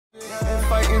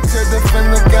Fighting to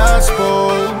defend the gospel.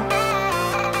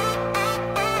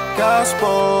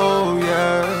 Gospel,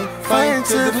 yeah. Fighting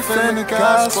to defend the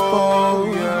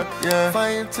gospel, yeah.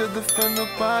 Fighting to defend the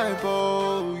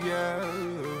Bible, yeah.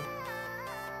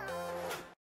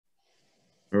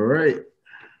 All right.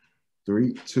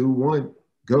 3, 2, 1,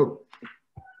 go.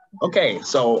 Okay,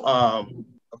 so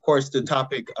of course the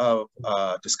topic of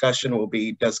discussion will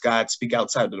be, does God speak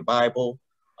outside of the Bible?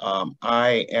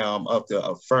 I am of the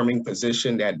affirming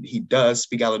position that he does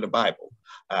speak out of the Bible.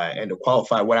 And to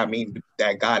qualify what I mean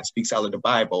that God speaks out of the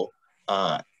Bible,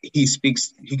 he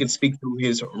can speak through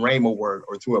his rhema word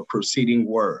or through a preceding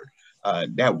word.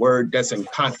 That word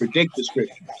doesn't contradict the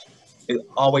scriptures. It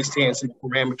always stands in the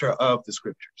parameter of the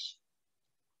scriptures.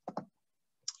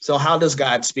 So how does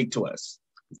God speak to us?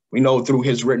 We know through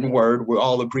his written word, we're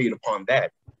all agreed upon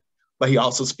that. But he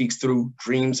also speaks through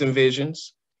dreams and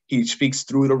visions. He speaks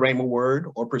through the rhema word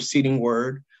or preceding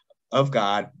word of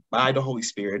God by the Holy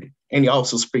Spirit. And he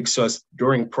also speaks to us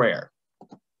during prayer.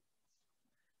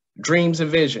 Dreams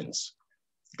and visions.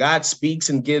 God speaks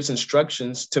and gives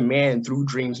instructions to man through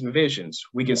dreams and visions.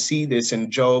 We can see this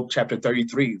in Job chapter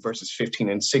 33, verses 15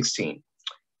 and 16.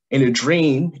 In a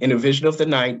dream, in a vision of the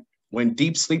night, when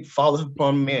deep sleep falleth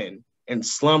upon men and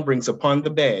slumberings upon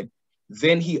the bed,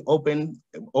 then he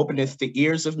openeth the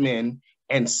ears of men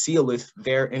and sealeth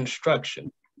their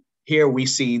instruction. Here we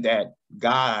see that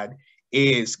God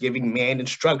is giving man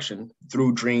instruction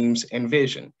through dreams and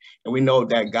vision. And we know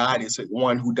that God is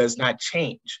one who does not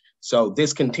change. So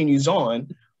this continues on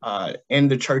in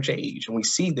the church age. And we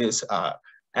see this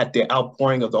at the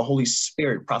outpouring of the Holy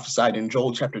Spirit prophesied in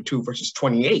Joel chapter 2, verses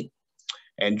 28.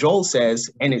 And Joel says,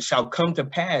 and it shall come to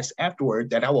pass afterward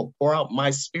that I will pour out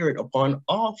my spirit upon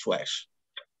all flesh.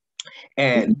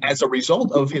 And as a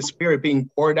result of his spirit being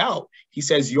poured out, he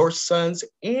says, your sons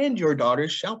and your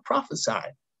daughters shall prophesy.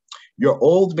 Your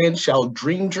old men shall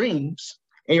dream dreams,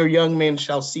 and your young men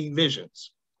shall see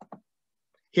visions.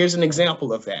 Here's an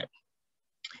example of that.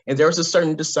 And there was a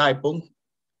certain disciple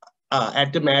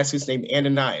at Damascus named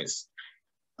Ananias.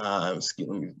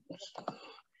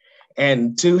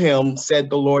 And to him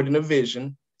said the Lord in a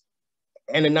vision,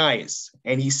 Ananias.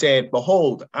 And he said,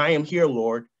 behold, I am here,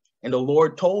 Lord. And the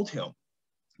Lord told him,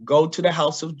 go to the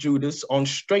house of Judas on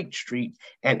Straight Street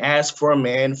and ask for a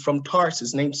man from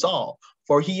Tarsus named Saul,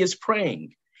 for he is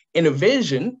praying. In a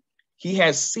vision, he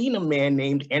has seen a man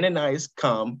named Ananias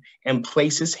come and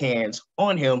place his hands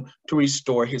on him to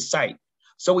restore his sight.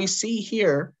 So we see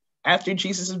here, after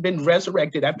Jesus has been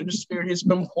resurrected, after the Spirit has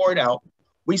been poured out,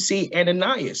 we see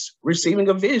Ananias receiving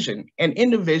a vision. And in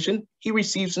the vision, he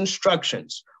receives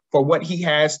instructions for what he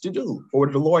has to do, for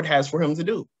what the Lord has for him to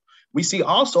do. We see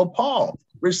also Paul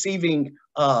receiving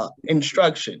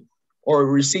instruction or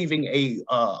receiving a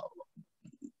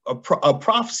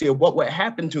prophecy of what would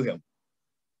happen to him.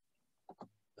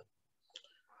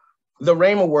 The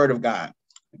rhema word of God.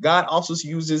 God also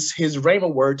uses his rhema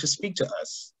word to speak to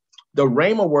us. The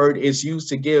rhema word is used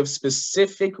to give a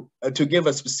specific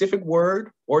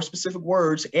word or specific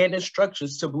words and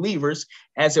instructions to believers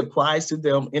as it applies to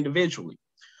them individually.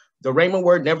 The rhema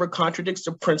word never contradicts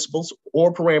the principles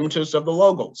or parameters of the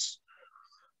logos.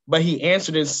 But he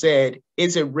answered and said,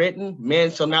 is it written,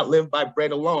 man shall not live by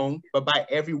bread alone, but by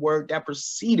every word that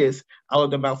proceedeth out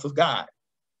of the mouth of God.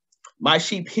 My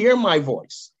sheep hear my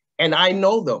voice, and I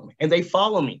know them, and they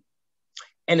follow me.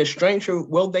 And a stranger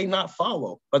will they not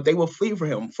follow, but they will flee from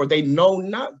him, for they know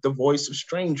not the voice of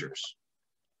strangers.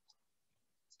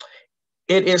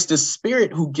 It is the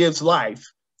Spirit who gives life.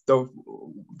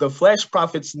 The flesh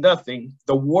profits nothing.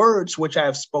 The words which I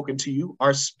have spoken to you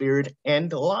are spirit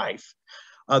and life.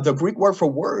 The Greek word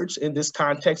for words in this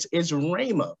context is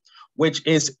rhema, which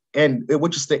is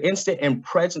the instant and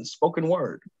present spoken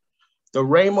word. The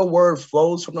rhema word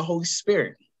flows from the Holy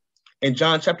Spirit. In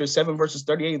John chapter 7, verses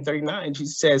 38 and 39,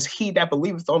 Jesus says, he that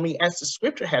believeth on me, as the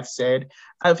scripture hath said,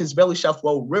 out of his belly shall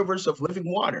flow rivers of living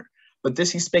water. But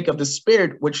this he spake of the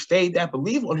Spirit, which they that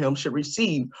believe on him should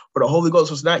receive, for the Holy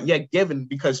Ghost was not yet given,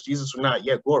 because Jesus was not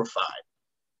yet glorified.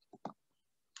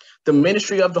 The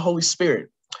ministry of the Holy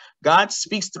Spirit. God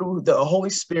speaks through the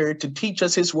Holy Spirit to teach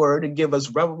us his word and give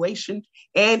us revelation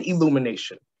and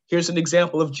illumination. Here's an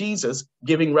example of Jesus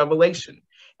giving revelation.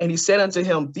 And he said unto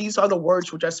him, these are the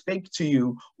words which I spake to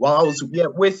you while I was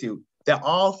yet with you, that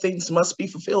all things must be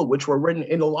fulfilled, which were written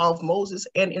in the law of Moses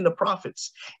and in the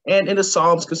prophets and in the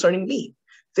Psalms concerning me.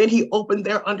 Then he opened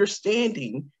their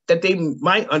understanding that they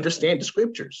might understand the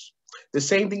scriptures. The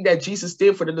same thing that Jesus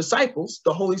did for the disciples,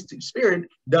 the Holy Spirit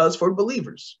does for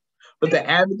believers. But the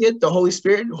advocate, the Holy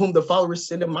Spirit, whom the Father will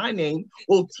send in my name,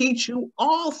 will teach you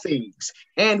all things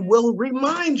and will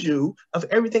remind you of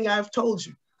everything I have told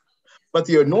you. But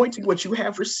the anointing which you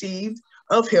have received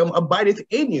of him abideth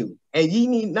in you, and ye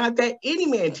need not that any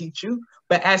man teach you,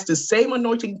 but as the same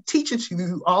anointing teaches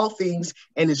you all things,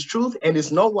 and is truth, and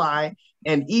is no lie,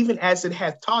 and even as it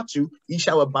hath taught you, ye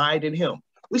shall abide in him.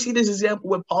 We see this example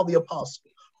with Paul the Apostle.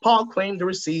 Paul claimed to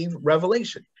receive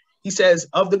revelation. He says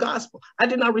of the gospel, I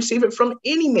did not receive it from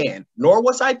any man, nor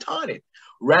was I taught it.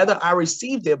 Rather, I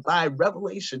received it by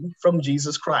revelation from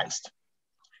Jesus Christ.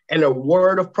 And a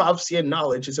word of prophecy and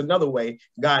knowledge is another way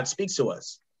God speaks to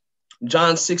us.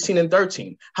 John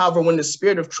 16:13. However, when the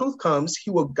Spirit of truth comes, he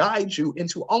will guide you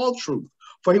into all truth.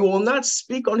 For he will not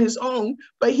speak on his own,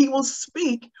 but he will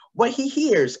speak what he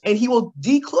hears, and he will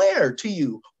declare to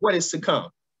you what is to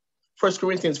come. 1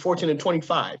 Corinthians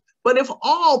 14:25. But if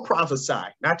all prophesy,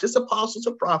 not just apostles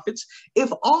or prophets,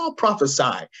 if all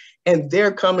prophesy, and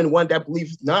there come in one that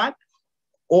believeth not,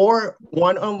 or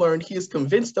one unlearned, he is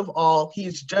convinced of all, he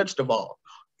is judged of all.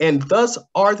 And thus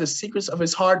are the secrets of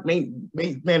his heart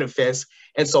made manifest.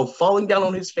 And so falling down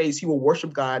on his face, he will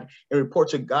worship God and report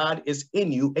to God is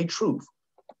in you a truth.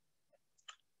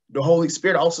 The Holy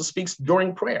Spirit also speaks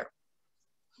during prayer.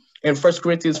 In 1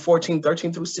 Corinthians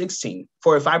 14:13-16,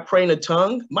 for if I pray in a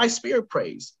tongue, my spirit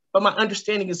prays, but my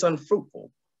understanding is unfruitful.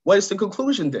 What is the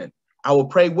conclusion then? I will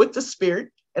pray with the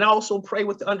spirit, and I also pray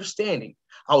with the understanding.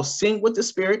 I will sing with the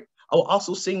spirit, I will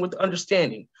also sing with the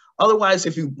understanding. Otherwise,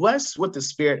 if you bless with the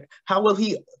spirit, how will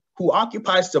he who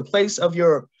occupies the place of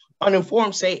your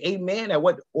uninformed say amen at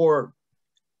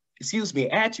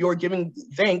your giving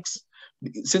thanks,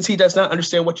 since he does not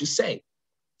understand what you say?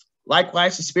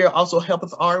 Likewise, the Spirit also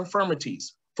helpeth our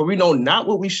infirmities, for we know not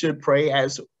what we should pray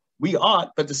as we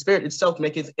ought, but the Spirit itself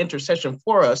maketh intercession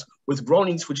for us with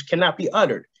groanings which cannot be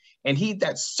uttered. And he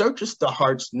that searcheth the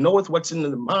hearts knoweth what's in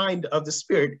the mind of the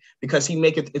Spirit, because he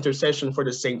maketh intercession for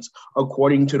the saints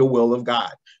according to the will of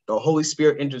God. The Holy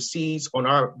Spirit intercedes on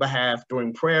our behalf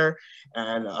during prayer.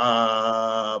 And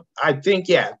I think,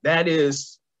 that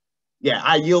is,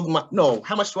 I yield my, no,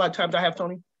 how much time do I have,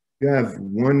 Tony? You have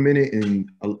 1 minute and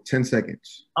 10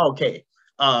 seconds. Okay.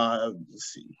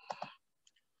 Let's see.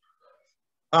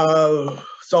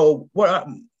 So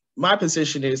my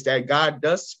position is that God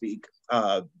does speak.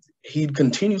 He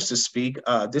continues to speak.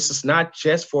 This is not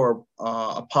just for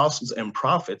apostles and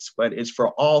prophets, but it's for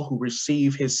all who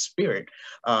receive his spirit.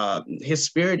 His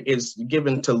spirit is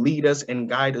given to lead us and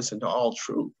guide us into all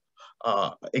truth.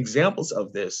 Examples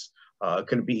of this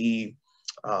could be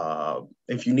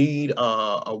if you need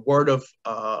a word of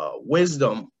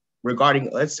wisdom regarding,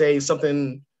 let's say,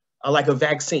 something like a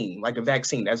vaccine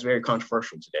that's very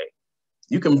controversial today.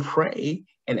 You can pray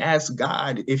and ask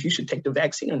God if you should take the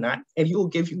vaccine or not, and he will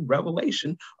give you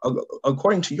revelation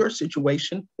according to your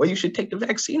situation, whether you should take the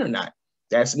vaccine or not.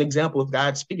 That's an example of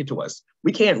God speaking to us.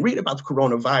 We can't read about the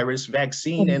coronavirus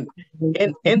vaccine in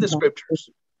the scriptures,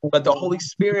 but the Holy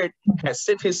Spirit has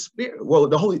sent his spirit. Well,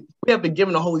 we have been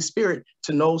given the Holy Spirit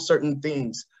to know certain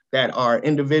things that are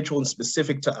individual and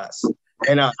specific to us.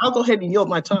 And I'll go ahead and yield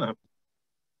my time.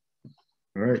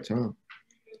 All right, Tom.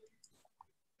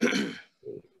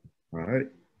 All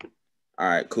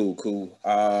right, cool.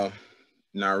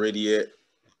 Not ready yet.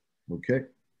 Okay.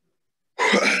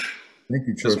 Thank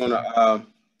you, Just want to,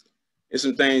 there's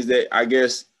some things that I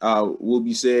guess will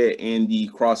be said in the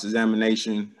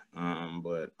cross-examination,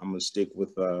 but I'm going to stick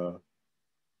with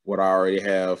what I already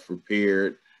have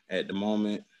prepared at the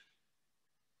moment.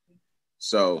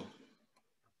 So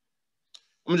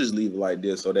I'm going to just leave it like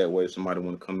this, so that way if somebody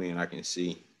want to come in, I can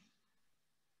see.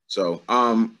 So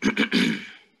I'm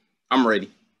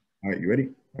ready. All right, you ready?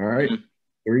 All right.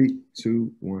 3,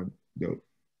 2, 1, go.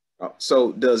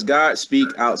 So does God speak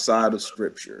outside of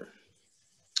scripture?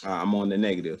 I'm on the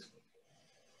negative.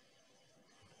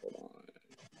 Hold on.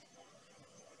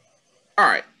 All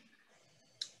right.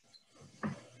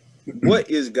 What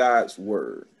is God's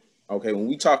word? Okay, when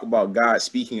we talk about God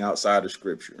speaking outside of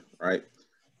scripture, right?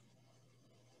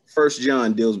 1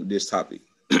 John deals with this topic.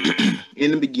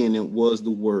 In the beginning was the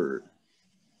word,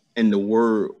 and the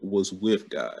word was with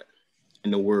God,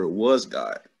 and the word was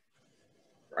God,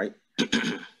 right?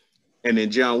 And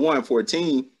in John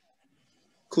 1:14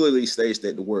 clearly states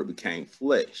that the word became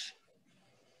flesh,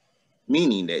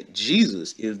 meaning that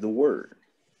Jesus is the word,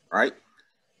 right?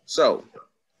 So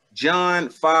John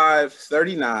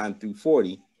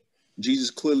 5:39-40,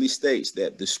 Jesus clearly states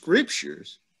that the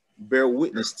scriptures bear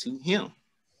witness to him.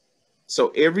 So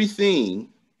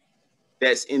everything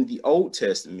that's in the Old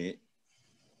Testament,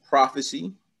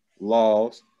 prophecy,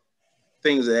 laws,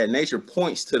 things of that nature,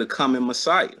 points to the coming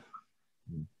Messiah.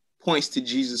 points to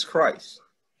Jesus Christ.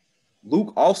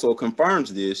 Luke also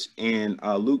confirms this in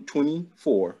Luke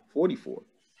 24:44,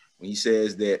 when he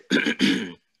says that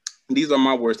these are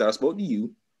my words that I spoke to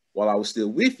you while I was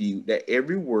still with you, that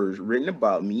every word written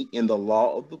about me in the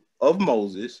law of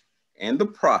Moses and the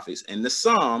prophets and the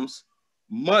Psalms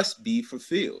must be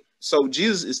fulfilled. So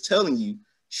Jesus is telling you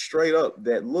straight up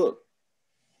that, look,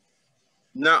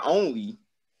 not only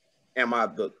am I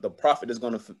the prophet that's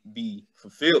going to be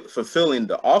fulfilling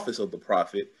the office of the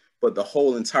prophet, but the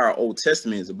whole entire Old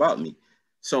Testament is about me.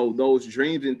 So those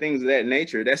dreams and things of that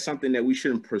nature, that's something that we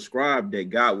shouldn't prescribe that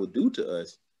God will do to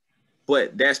us,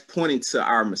 but that's pointing to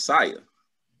our Messiah.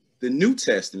 The New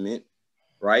Testament,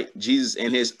 right? Jesus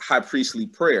and his high priestly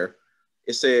prayer,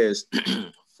 it says,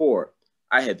 for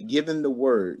I have given them the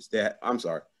words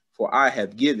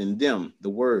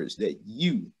that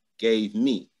you gave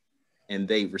me, and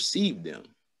they received them,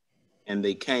 and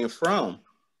they came to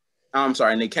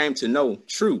know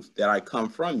truth, that I come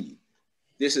from you.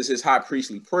 This is his high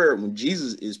priestly prayer when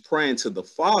Jesus is praying to the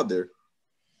Father,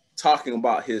 talking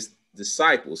about his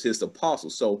disciples, his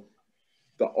apostles. So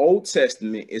the Old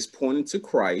Testament is pointing to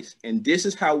Christ, and this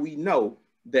is how we know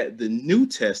that the New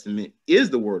Testament is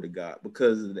the word of God,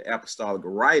 because of the apostolic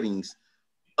writings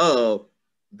of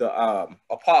the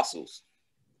apostles.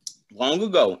 Long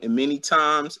ago, in many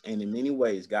times and in many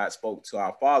ways, God spoke to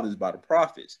our fathers by the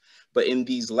prophets. But in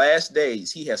these last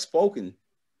days, he has spoken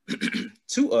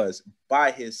to us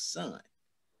by his son.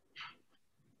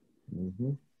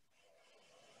 Mm-hmm.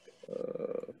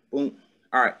 Boom.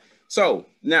 All right. So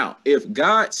now, if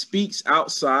God speaks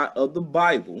outside of the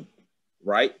Bible,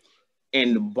 right,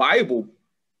 and the Bible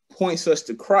points us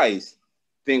to Christ,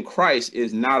 then Christ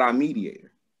is not our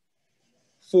mediator.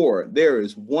 For there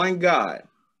is one God,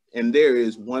 and there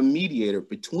is one mediator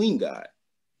between God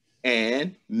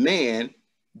and man,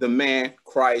 the man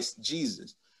Christ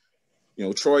Jesus. You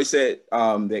know, Troy said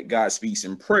that God speaks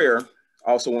in prayer.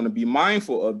 Also want to be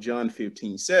mindful of John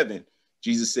 15:7.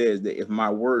 Jesus says that if my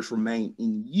words remain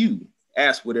in you,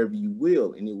 ask whatever you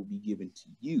will, and it will be given to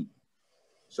you.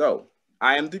 So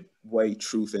I am the way,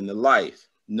 truth, and the life.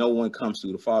 No one comes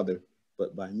to the Father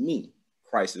but by me.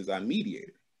 Christ is our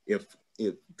mediator.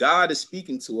 If God is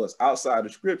speaking to us outside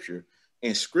of Scripture,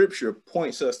 and Scripture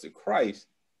points us to Christ,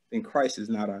 then Christ is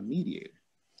not our mediator.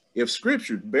 If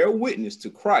Scripture bear witness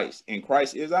to Christ, and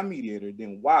Christ is our mediator,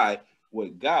 then why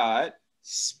would God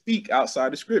speak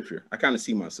outside of Scripture? I kind of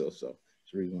see myself, so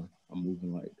that's the reason why I'm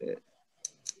moving like that.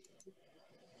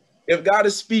 If God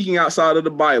is speaking outside of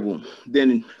the Bible,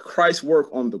 then Christ's work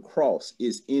on the cross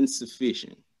is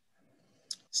insufficient.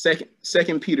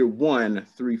 Second Peter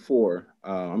 1:3-4.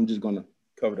 I'm just going to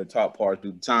cover the top part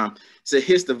due to time. So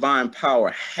his divine power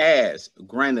has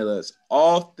granted us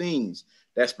all things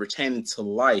that's pertaining to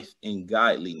life and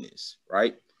godliness,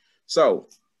 right? So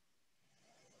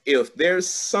if there's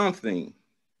something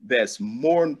that's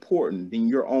more important than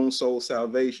your own soul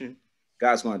salvation,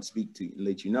 God's going to speak to you and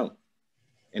let you know.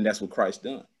 And that's what Christ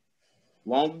done.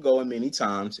 Long ago and many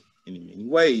times and in many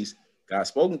ways, God's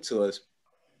spoken to us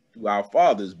through our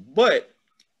fathers,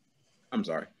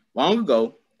 long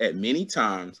ago, at many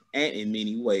times and in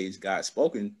many ways, God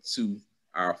spoken to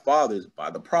our fathers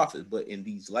by the prophets, but in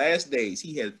these last days,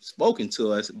 he has spoken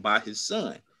to us by his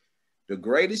son. The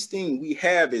greatest thing we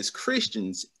have as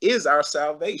Christians is our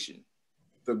salvation.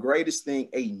 The greatest thing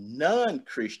a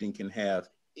non-Christian can have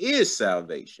is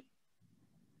salvation.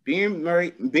 Being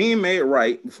made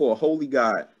right before a holy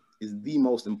God is the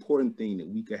most important thing that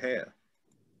we could have.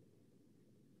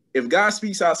 If God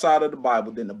speaks outside of the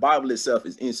Bible, then the Bible itself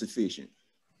is insufficient.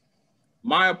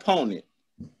 My opponent,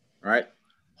 right,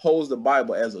 holds the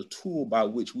Bible as a tool by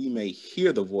which we may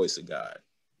hear the voice of God.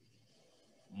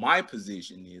 My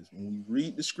position is when we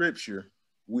read the scripture,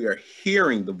 we are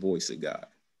hearing the voice of God.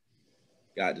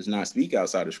 God does not speak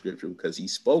outside of scripture because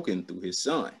he's spoken through his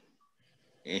son.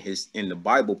 And the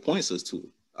Bible points us to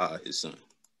his son.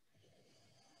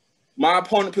 My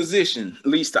opponent position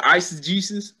leads to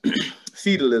eisegesis,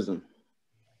 feudalism.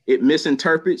 It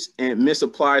misinterprets and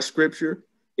misapplies scripture.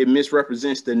 It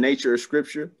misrepresents the nature of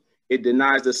scripture. It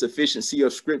denies the sufficiency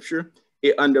of scripture.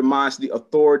 It undermines the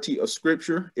authority of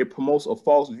scripture. It promotes a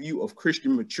false view of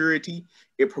Christian maturity.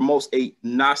 It promotes a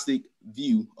Gnostic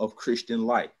view of Christian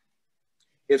life.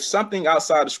 If something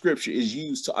outside of scripture is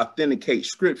used to authenticate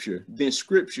scripture, then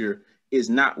scripture is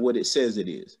not what it says it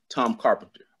is. Tom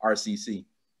Carpenter, RCC.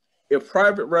 If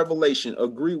private revelation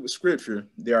agree with scripture,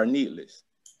 they are needless.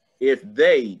 If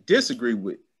they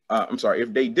disagree,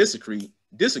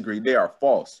 they are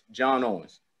false. John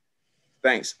Owens.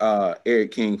 Thanks,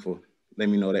 Eric King, for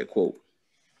letting me know that quote.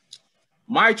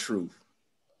 My truth,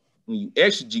 when you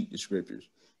exegete the scriptures,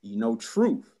 You know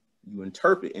truth. You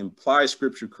interpret and apply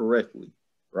scripture correctly,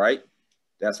 right?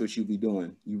 That's what you'll be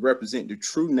doing. You represent the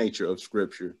true nature of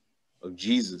scripture, of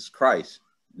Jesus Christ,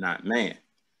 not man.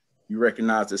 You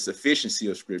recognize the sufficiency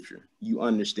of scripture. You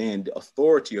understand the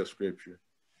authority of scripture.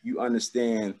 You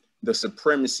understand the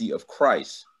supremacy of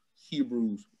Christ.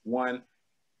 Hebrews 1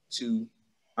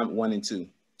 and 2.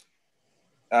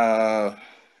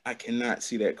 I cannot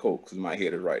see that quote because my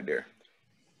head is right there.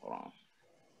 Hold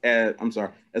on. I'm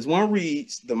sorry. As one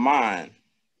reads the mind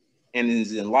and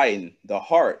is enlightened, the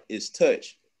heart is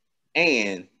touched,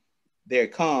 and there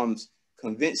comes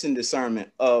convincing discernment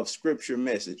of scripture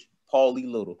message. Paul E.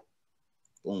 Little.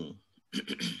 Boom.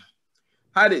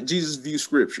 How did Jesus view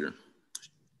scripture?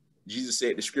 Jesus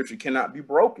said the scripture cannot be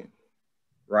broken,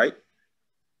 right?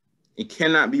 It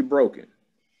cannot be broken.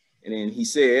 And then he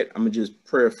said, I'm going to just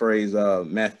paraphrase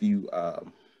Matthew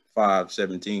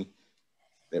 5:17,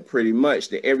 that pretty much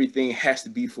that everything has to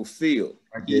be fulfilled.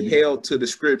 He held to the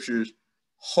scriptures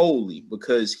wholly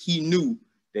because he knew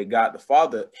that God the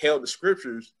Father held the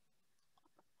scriptures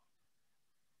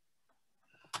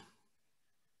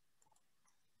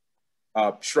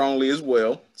strongly as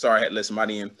well. Sorry, I had to let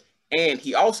somebody in. And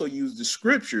he also used the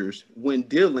scriptures when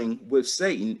dealing with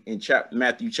Satan in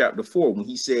Matthew chapter 4, when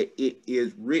he said, it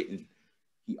is written.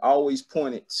 He always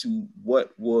pointed to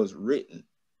what was written.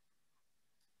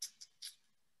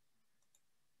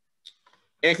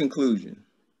 In conclusion,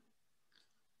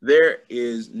 there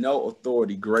is no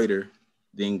authority greater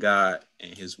than God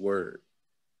and his word.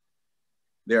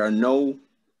 There are no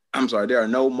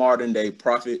modern day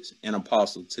prophets and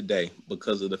apostles today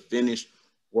because of the finished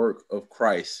work of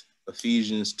Christ.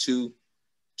 Ephesians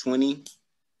 2:20,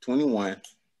 21,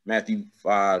 Matthew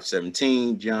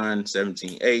 5:17, John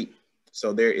 17:8.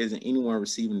 So there isn't anyone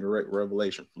receiving direct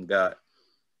revelation from God.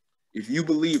 If you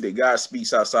believe that God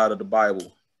speaks outside of the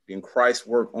Bible, then Christ's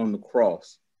work on the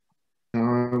cross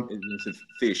is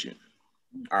sufficient.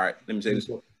 All right, let me say this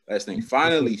last thing.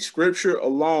 Finally, scripture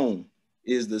alone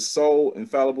is the sole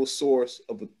infallible source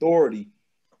of authority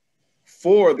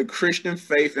for the Christian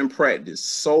faith and practice.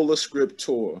 Sola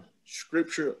scriptura.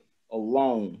 Scripture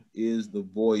alone is the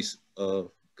voice of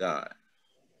God.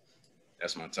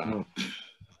 That's my time.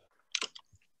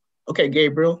 Okay,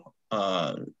 Gabriel.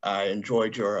 I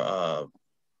enjoyed your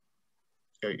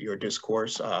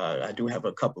discourse. I do have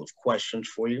a couple of questions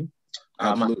for you.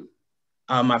 Absolutely.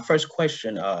 My first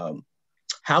question,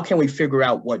 how can we figure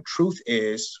out what truth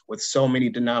is with so many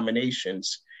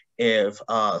denominations if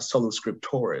sola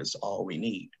scriptura is all we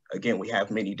need? Again, we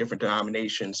have many different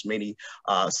denominations, many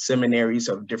seminaries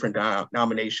of different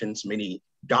denominations, many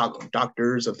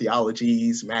doctors of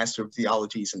theologies, master of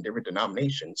theologies in different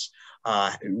denominations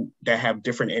that have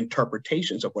different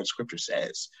interpretations of what scripture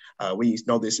says. We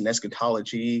know this in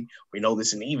eschatology, we know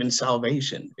this in even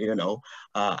salvation,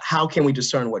 how can we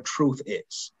discern what truth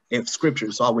is if scripture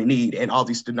is all we need and all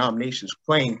these denominations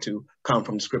claim to come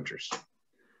from the scriptures?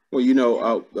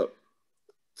 Well,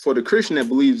 for the Christian that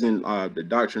believes in the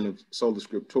doctrine of sola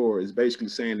scriptura, is basically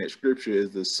saying that scripture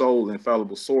is the sole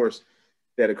infallible source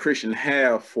that a Christian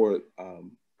have for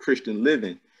Christian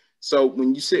living. So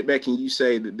when you sit back and you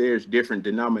say that there's different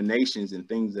denominations and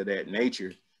things of that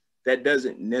nature, that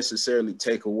doesn't necessarily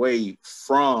take away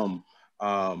from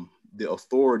the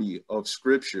authority of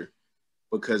scripture,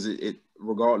 because it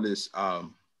regardless,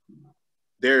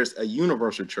 there's a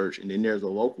universal church and then there's a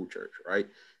local church, right?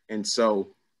 And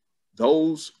so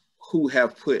those who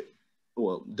have faith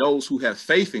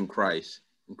in Christ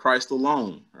and Christ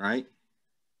alone, right?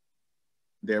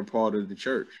 They're part of the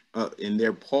church and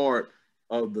they're part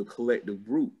of the collective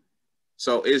group.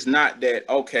 So it's not that,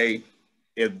 okay,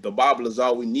 if the Bible is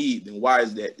all we need, then why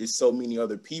is that it's so many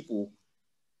other people,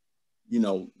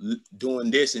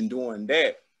 doing this and doing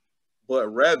that? But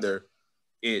rather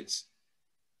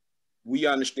we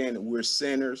understand that we're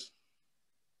sinners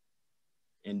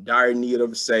in dire need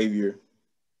of a savior,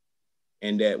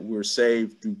 and that we're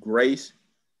saved through grace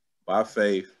by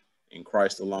faith in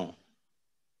Christ alone.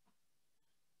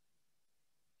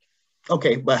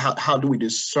 Okay, but how do we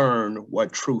discern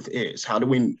what truth is? How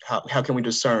can we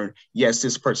discern, yes,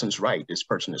 this person's right, this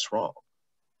person is wrong?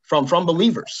 From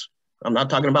believers. I'm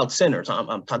not talking about sinners.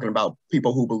 I'm talking about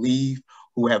people who believe,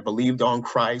 who have believed on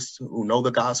Christ, who know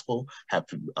the gospel, have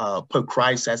put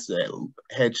Christ as the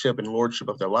headship and lordship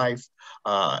of their life.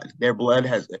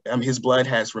 His blood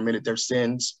has remitted their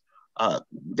sins.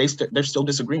 There's still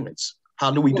disagreements.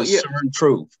 How do we discern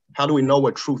truth? How do we know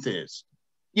what truth is?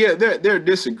 Yeah, there are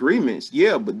disagreements.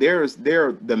 Yeah, but there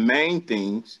are the main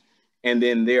things, and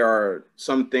then there are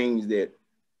some things that,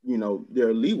 there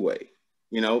are leeway.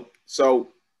 So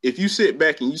if you sit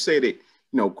back and you say that,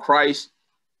 Christ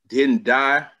didn't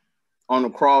die on the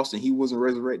cross and he wasn't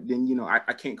resurrected, then, you know,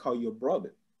 I can't call you a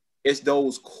brother. It's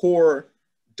those core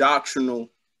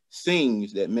doctrinal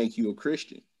things that make you a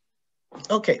Christian.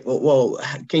 Okay, well,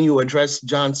 can you address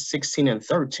John 16 and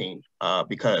 13?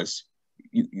 Because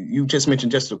you just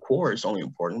mentioned just the core is only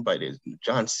important, but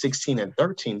John 16 and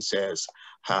 13 says,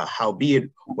 howbeit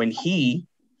when he,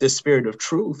 the Spirit of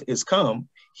truth, is come,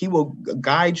 he will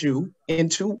guide you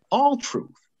into all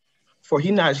truth. For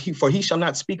he shall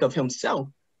not speak of himself,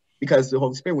 because the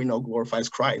Holy Spirit we know glorifies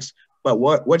Christ. But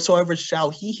whatsoever shall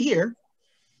he hear,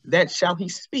 that shall he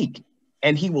speak,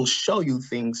 and he will show you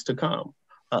things to come.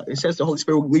 It says the Holy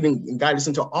Spirit will lead and guide us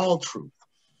into all truth.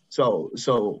 So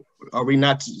are we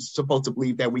not supposed to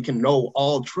believe that we can know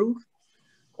all truth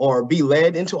or be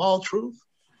led into all truth?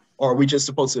 Or are we just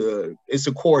supposed to, is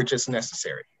the core just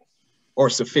necessary or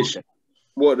sufficient?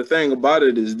 Well, the thing about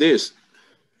it is this.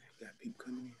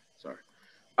 Sorry.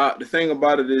 The thing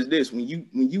about it is this. When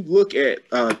you look at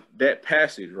that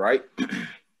passage, right?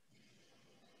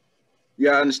 You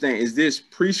gotta understand, is this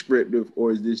prescriptive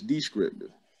or is this descriptive?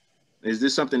 Is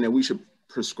this something that we should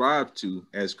prescribe to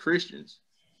as Christians?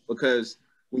 Because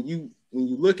when you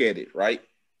look at it, right,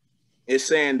 it's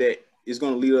saying that it's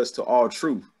going to lead us to all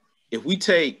truth. If we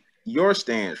take your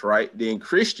stance, right, then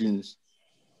Christians,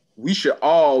 we should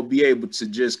all be able to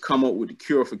just come up with a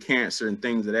cure for cancer and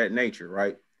things of that nature,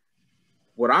 right?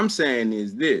 What I'm saying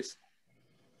is this.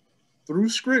 Through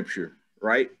scripture,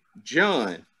 right,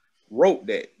 John wrote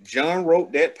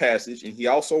that passage, and he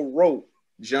also wrote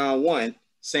John 1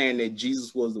 saying that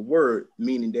Jesus was the word,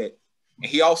 meaning that, and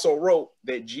he also wrote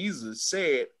that Jesus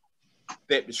said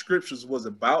that the scriptures was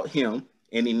about him,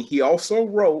 and then he also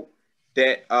wrote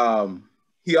that the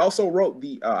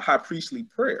high priestly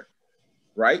prayer,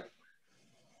 right?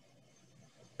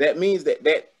 That means that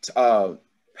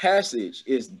passage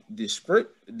is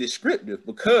descriptive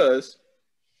because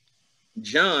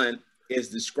John is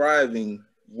describing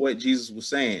what Jesus was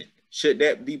saying. Should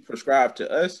that be prescribed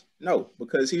to us? No,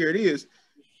 because here it is.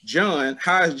 John,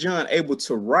 how is John able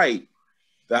to write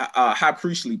the high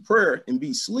priestly prayer and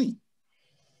be asleep?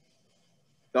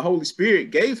 The Holy Spirit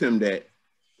gave him that,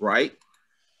 right?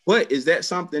 But is that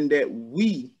something that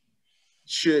we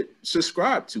should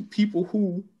subscribe to? People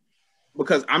who,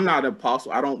 because I'm not an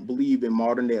apostle, I don't believe in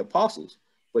modern day apostles,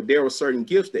 but there were certain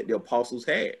gifts that the apostles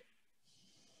had.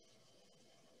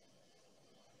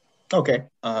 Okay,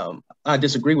 I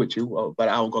disagree with you, but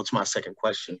I'll go to my second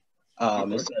question.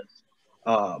 It says,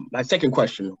 my second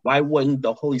question, why wouldn't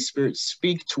the Holy Spirit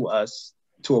speak to us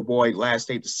to avoid last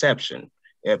day deception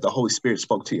if the Holy Spirit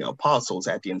spoke to the apostles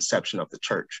at the inception of the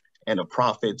church and the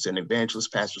prophets and evangelists,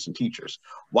 pastors, and teachers?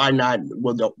 Why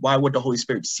would the Holy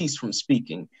Spirit cease from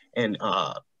speaking in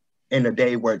a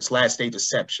day where it's last day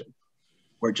deception,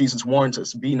 where Jesus warns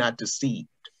us, be not deceived?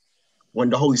 When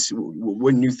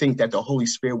wouldn't you think that the Holy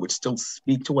Spirit would still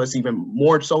speak to us even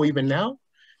more so even now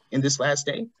in this last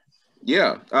day?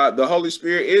 Yeah, the Holy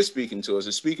Spirit is speaking to us.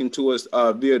 It's speaking to us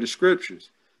via the scriptures.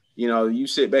 You know, you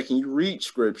sit back and you read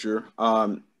scripture,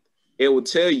 it will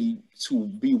tell you to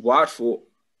be watchful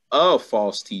of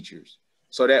false teachers.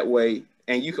 So that way,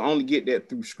 and you can only get that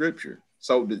through scripture.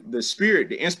 So the spirit,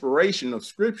 the inspiration of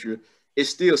scripture is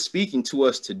still speaking to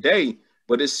us today,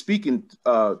 but it's speaking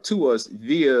to us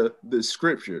via the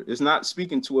scripture. It's not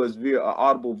speaking to us via an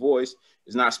audible voice.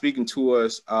 It's not speaking to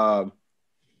us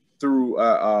through,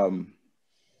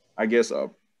 I guess, a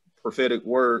prophetic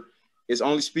word. It's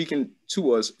only speaking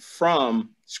to us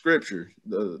from scripture,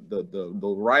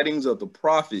 the writings of the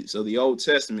prophets of the Old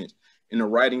Testament and the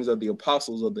writings of the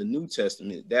apostles of the New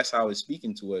Testament. That's how it's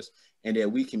speaking to us, and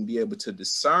that we can be able to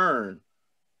discern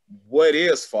what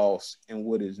is false and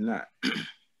what is not.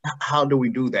 How do we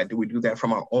do that? Do we do that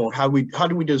from our own? How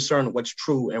do we discern what's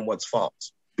true and what's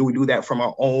false? Do we do that from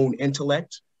our own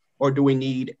intellect, or do we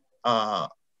need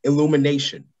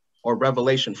illumination or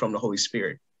revelation from the Holy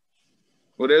Spirit?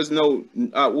 Well, there's no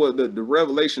the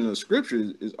revelation of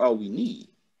scripture is all we need.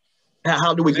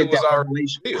 How do we get that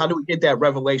revelation? How do we get that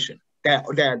revelation?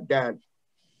 That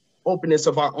openness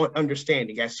of our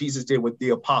understanding, as Jesus did with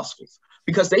the apostles,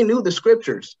 because they knew the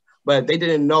scriptures, but they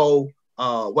didn't know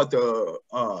what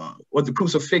the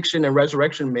crucifixion and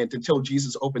resurrection meant until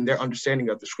Jesus opened their understanding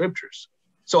of the scriptures.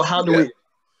 So how do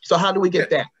we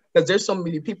get that? Because there's so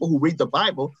many people who read the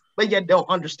Bible, but yet don't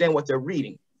understand what they're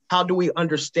reading. How do we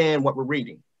understand what we're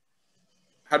reading?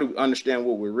 How do we understand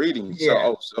what we're reading?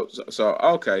 Yeah. So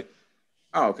okay.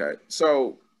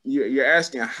 So you're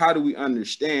asking, how do we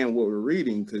understand what we're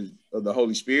reading? Because of the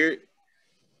Holy Spirit?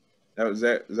 Is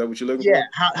that what you're looking for? Yeah,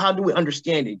 how do we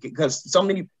understand it? Because so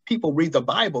many people read the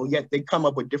Bible, yet they come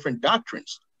up with different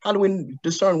doctrines. How do we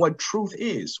discern what truth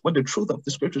is, what the truth of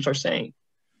the scriptures are saying?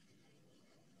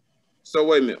 So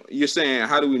wait a minute. You're saying,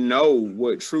 how do we know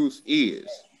what truth is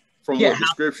from what the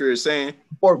scripture is saying?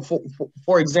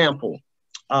 For example,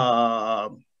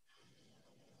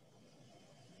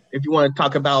 if you want to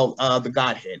talk about the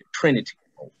Godhead, Trinity,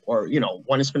 or,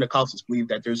 oneness Pentecostals believe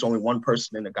that there's only one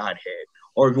person in the Godhead,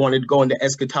 or if you wanted to go into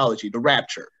eschatology, the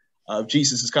rapture,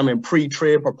 Jesus is coming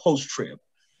pre-trib or post-trib.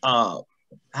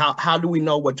 How do we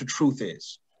know what the truth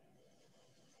is?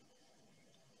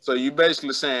 So you're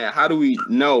basically saying, how do we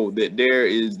know that there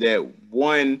is that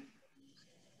one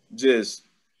just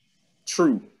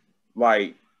truth,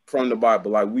 like from the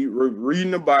Bible? Like we're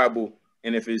reading the Bible,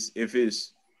 and if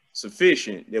it's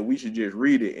sufficient, that we should just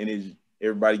read it and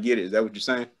everybody get it. Is that what you're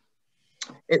saying?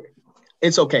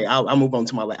 It's okay. I'll move on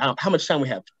to my last. How much time we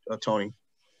have, Tony?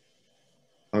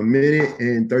 A minute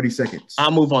and 30 seconds. I'll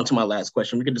move on to my last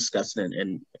question. We can discuss it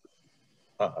in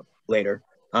later.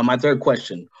 My third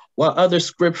question: what other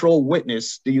scriptural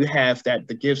witness do you have that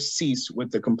the gifts cease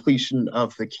with the completion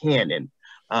of the canon?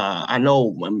 I know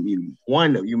one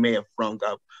you may have brung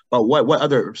up, but what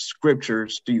other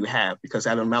scriptures do you have? Because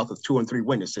out of the mouth of 2 and 3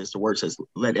 witnesses, the word says,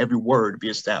 "Let every word be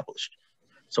established."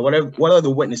 So what other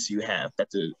witness do you have that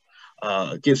the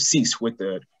gifts cease with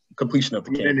the completion of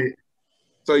the canon?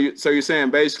 So you're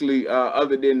saying basically,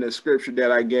 other than the scripture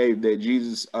that I gave, that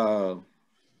Jesus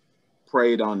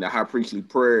prayed on the high priestly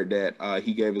prayer, that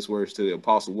he gave his words to the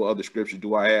apostle, what other scripture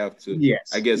do I have to,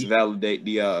 validate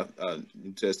the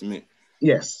New Testament?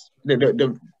 Yes,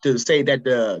 to say that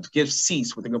the gifts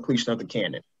cease with the completion of the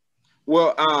canon.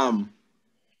 Well,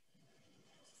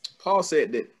 Paul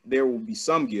said that there will be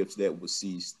some gifts that will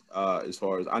cease. As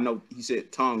far as I know, he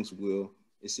said tongues will.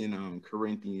 It's in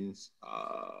Corinthians.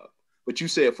 But you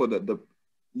said for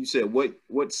you said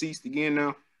what ceased again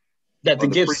now? That the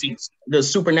gifts cease, the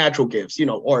supernatural gifts,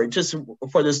 or just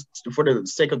for the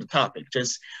sake of the topic,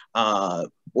 just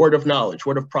word of knowledge,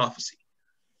 word of prophecy,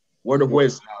 word of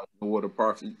wisdom, word of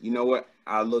prophecy. You know what?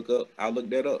 I'll look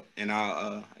that up, and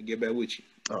I'll get back with you.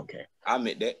 Okay, I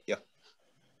meant that. Yeah.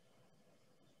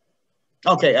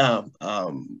 Okay.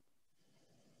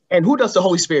 And who does the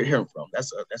Holy Spirit hear from?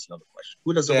 That's another question.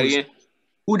 Who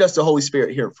does the Holy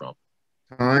Spirit hear from?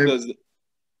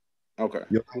 Okay.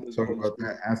 You'll talk about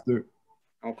that after.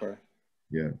 Okay.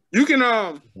 Yeah. You can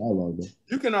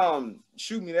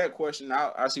shoot me that question.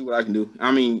 I'll see what I can do.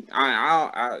 I mean,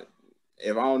 I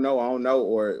if I don't know, I don't know,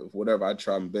 or whatever, I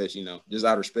try my best, just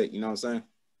out of respect, you know what I'm saying?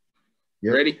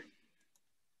 Yep. Ready?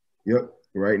 Yep.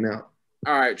 Right now.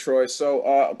 All right, Troy. So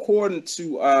according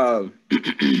to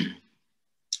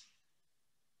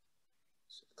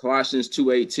Colossians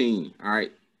 2:18, all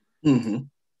right. Mm-hmm.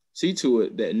 See to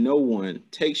it that no one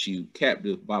takes you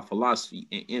captive by philosophy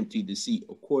and empty deceit,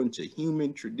 according to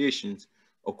human traditions,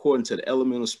 according to the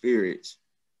elemental spirits,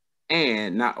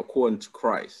 and not according to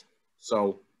Christ.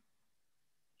 So,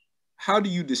 how do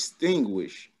you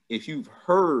distinguish if you've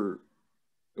heard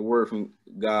the word from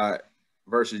God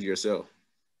versus yourself?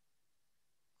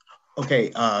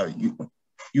 Okay,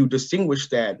 you distinguish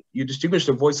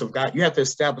the voice of God. You have to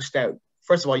establish that.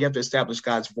 First of all, you have to establish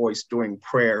God's voice during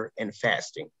prayer and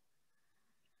fasting.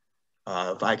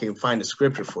 If I can find the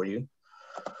scripture for you.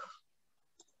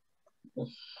 If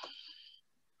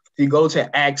you go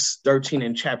to Acts 13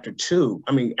 and chapter 2,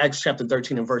 Acts chapter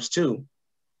 13 and verse 2,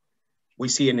 we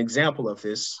see an example of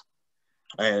this.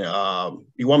 And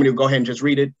you want me to go ahead and just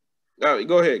read it?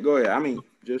 Go ahead. I mean,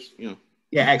 just,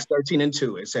 Yeah, Acts 13 and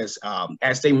 2, it says,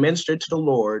 as they ministered to the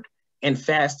Lord and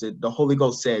fasted, the Holy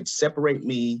Ghost said, separate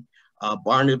me,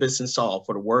 Barnabas and Saul,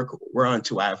 for the work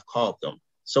whereunto I have called them.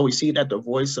 So we see that the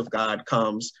voice of God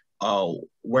comes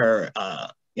where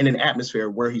in an atmosphere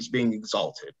where he's being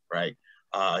exalted, right?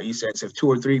 He says, if 2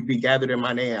 or 3 be gathered in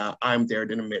my name, I'm there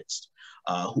in the midst.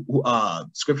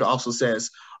 Scripture also says,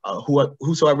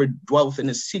 whosoever dwelleth in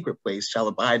his secret place shall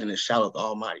abide in the shadow of the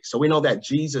Almighty. So we know that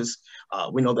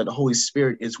we know that the Holy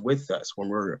Spirit is with us when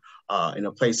we're in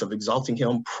a place of exalting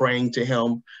him, praying to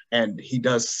him, and he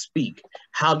does speak.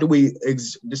 How do we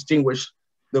distinguish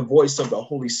the voice of the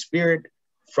Holy Spirit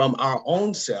from our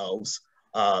own selves?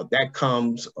 That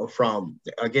comes from,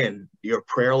 again, your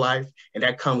prayer life, and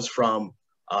that comes from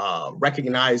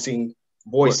recognizing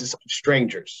voices of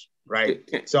strangers. Right.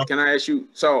 Can I ask you?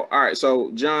 So, all right.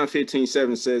 So John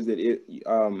 15:7 says that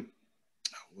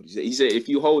what he said, if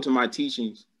you hold to my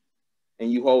teachings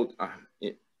and you hold,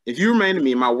 if you remain in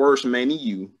me, my words remain in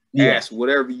you, ask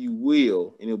whatever you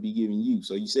will and it'll be given you.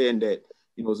 So you're saying that,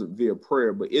 it's via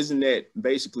prayer, but isn't that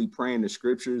basically praying the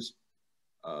scriptures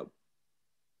to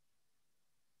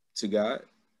God?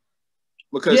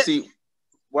 Because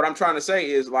what I'm trying to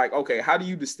say is like, okay, how do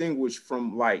you distinguish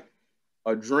from like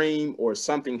a dream or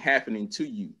something happening to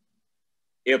you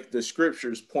if the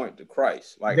scriptures point to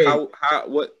Christ? Like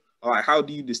how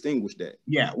do you distinguish that?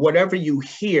 Yeah, whatever you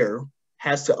hear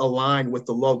has to align with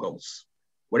the logos.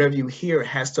 Whatever you hear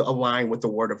has to align with the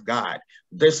word of God.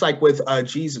 Just like with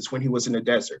Jesus when he was in the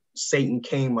desert, Satan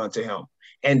came unto him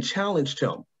and challenged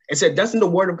him and said, doesn't the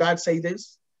word of God say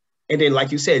this? And then,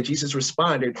 like you said, Jesus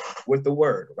responded with the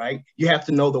word, right? You have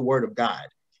to know the word of God.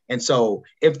 And so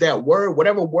if that word or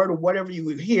whatever you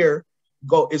hear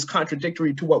is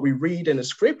contradictory to what we read in the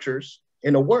scriptures,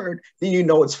 in the word, then you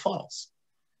know it's false.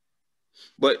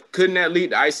 But couldn't that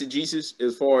lead to eisegesis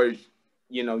as far as,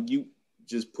 you know, you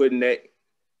just putting that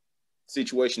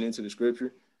situation into the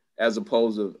scripture as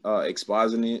opposed to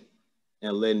expositing it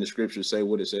and letting the scripture say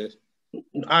what it says?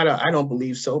 I don't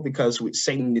believe so, because with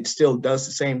Satan, it still does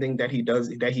the same thing that he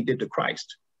did to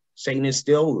Christ. Satan is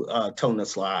still telling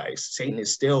us lies. Satan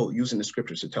is still using the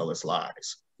scriptures to tell us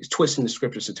lies. He's twisting the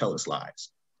scriptures to tell us lies.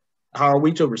 How are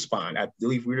we to respond? I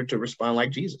believe we're to respond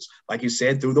like Jesus, like you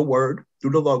said, through the word,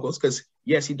 through the logos, because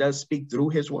yes, he does speak through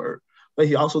his word, but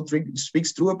he also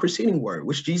speaks through a preceding word,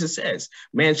 which Jesus says,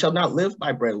 man shall not live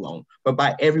by bread alone, but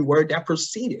by every word that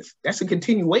proceedeth. That's a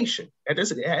continuation. It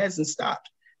hasn't stopped.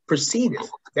 Proceedeth.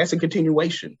 That's a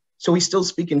continuation. So he's still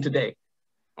speaking today.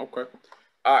 Okay.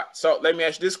 All right. So let me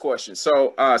ask you this question.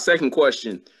 So second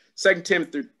question, 2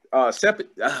 Timothy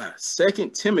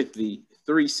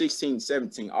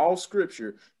 3:16-17. All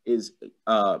scripture is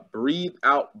breathed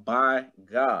out by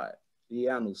God,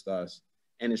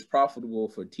 and is profitable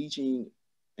for teaching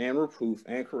and reproof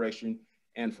and correction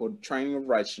and for training of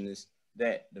righteousness,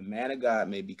 that the man of God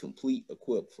may be complete,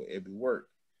 equipped for every work.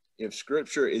 If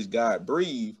scripture is God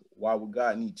breathed, why would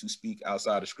God need to speak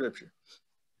outside of scripture?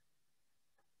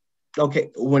 Okay,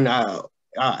 when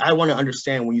I want to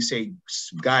understand when you say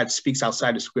God speaks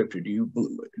outside of scripture,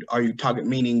 are you talking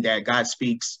meaning that God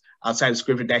speaks outside of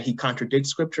scripture, that he contradicts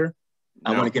scripture?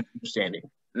 No. I want to get an understanding.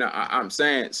 No, I'm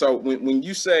saying, so when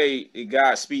you say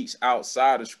God speaks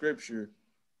outside of scripture,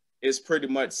 it's pretty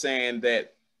much saying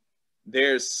that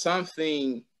there's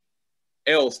something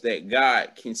else that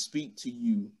God can speak to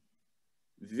you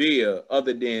via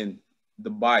other than the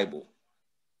Bible.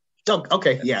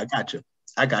 Okay, yeah, I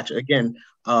got you. Again,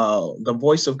 the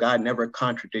voice of God never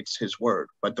contradicts his word,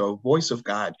 but the voice of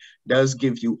God does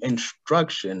give you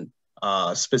instruction,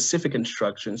 specific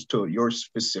instructions to your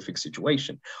specific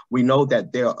situation. We know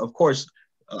that there, of course,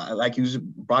 like you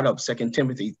brought up 2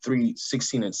 Timothy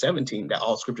 3:16-17, that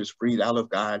all scriptures breathed out of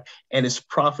God and is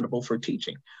profitable for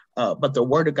teaching. But the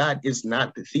word of God is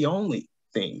not the only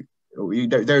thing.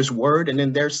 There's word and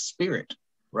then there's spirit,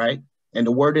 right? And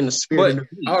the word and the spirit.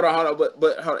 Hold on. But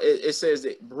it says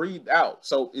that breathed out.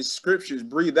 So is scriptures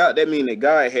breathed out? That means that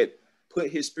God had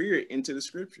put his spirit into the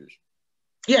scriptures.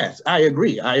 Yes, I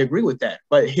agree. I agree with that.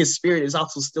 But his spirit is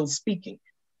also still speaking.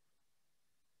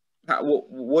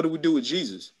 What do we do with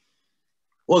Jesus?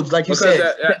 Well, like you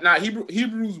said, now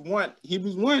Hebrews 1,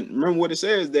 remember what it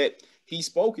says, that he's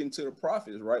spoken to the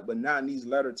prophets, right? But now in these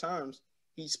latter times,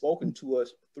 he's spoken to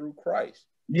us through Christ.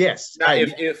 Yes. Now,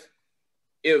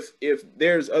 if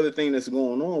there's other thing that's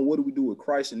going on, what do we do with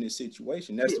Christ in this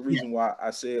situation? That's the reason why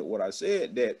I said what I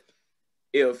said, that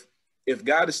if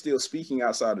God is still speaking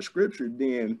outside of scripture,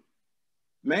 then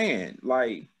man,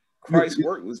 like Christ's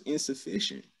work was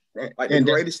insufficient. Like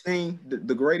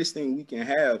the greatest thing we can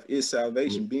have is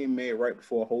salvation, being made right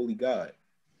before a holy God.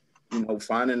 You know,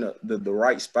 finding the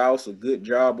right spouse, a good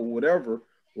job, or whatever,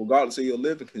 regardless of your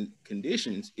living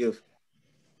conditions.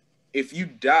 If you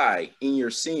die in your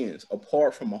sins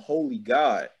apart from a holy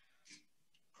God,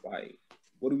 like,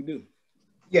 what do we do?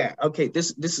 Yeah, okay.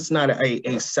 This is not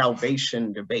a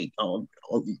salvation debate.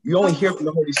 You only hear from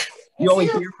the Holy Spirit.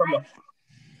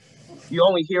 You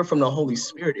only hear from the Holy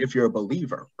Spirit if you're a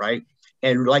believer, right?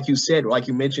 And like you said, like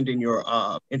you mentioned in your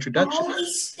introduction, Holy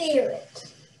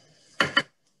Spirit.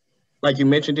 Like you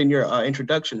mentioned in your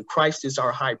introduction, Christ is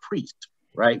our high priest,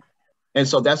 right? And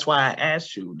so that's why I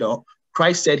asked you, though.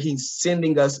 Christ said he's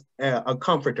sending us a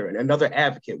comforter and another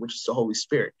advocate, which is the Holy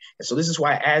Spirit. And so this is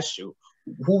why I asked you,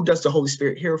 who does the Holy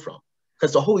Spirit hear from?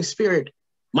 Because the Holy Spirit,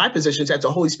 my position is that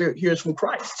the Holy Spirit hears from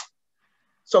Christ.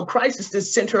 So Christ is the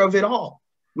center of it all.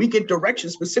 We get direction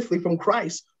specifically from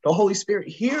Christ. The Holy Spirit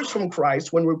hears from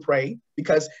Christ when we pray,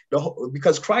 because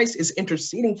Christ is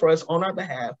interceding for us on our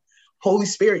behalf. Holy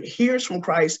Spirit hears from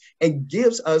Christ and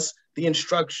gives us the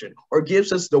instruction or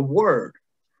gives us the word.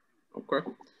 Okay.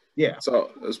 Yeah.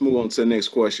 So let's move on to the next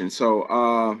question. So,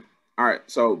 all right.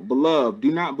 So, beloved,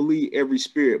 do not believe every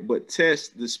spirit, but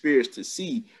test the spirits to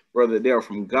see whether they are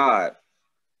from God.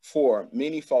 for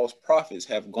many false prophets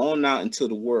have gone out into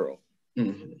the world.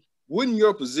 Mm-hmm. Wouldn't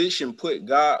your position put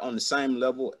God on the same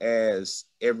level as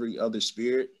every other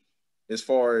spirit as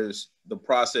far as the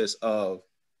process of,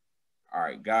 all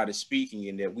right, God is speaking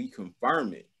and that we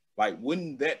confirm it? Like,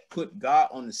 wouldn't that put God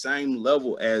on the same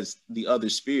level as the other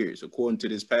spirits, according to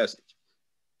this passage?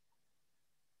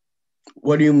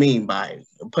 What do you mean by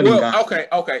putting God?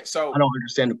 Okay. So I don't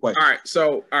understand the question. All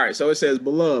right. So it says,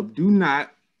 beloved, do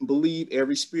not believe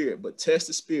every spirit, but test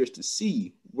the spirits to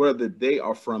see whether they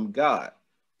are from God.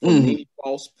 For many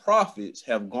false prophets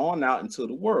have gone out into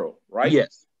the world, right?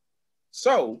 Yes.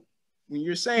 So when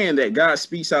you're saying that God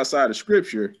speaks outside of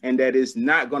scripture and that is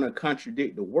not going to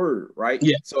contradict the word, right?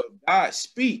 Yeah. So if God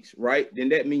speaks, right, then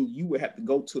that means you would have to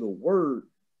go to the word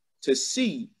to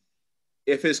see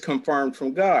if it's confirmed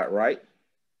from God, right?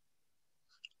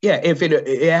 Yeah, if it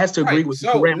has to agree with the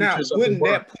parameters now, of the wouldn't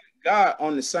word. that put God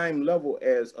on the same level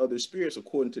as other spirits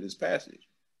according to this passage?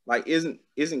 Like, isn't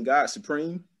God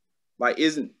supreme? Like,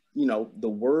 isn't the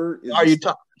word?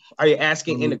 Are you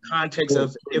asking in the context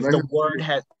of if the word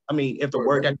has? I mean, if the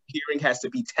word that you're hearing has to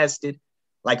be tested,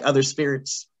 like other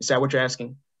spirits? Is that what you're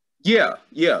asking? Yeah.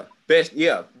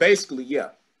 Basically, yeah.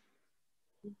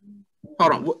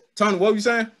 Hold on, Tony. What were you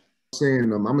saying?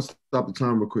 I'm gonna stop the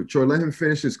time real quick. Troy, let him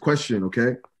finish his question,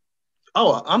 okay?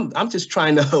 Oh, I'm just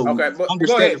trying to but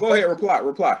understand. Go ahead.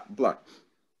 Reply.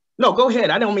 No, go ahead.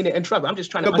 I don't mean to interrupt. I'm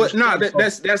just trying to understand.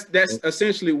 That's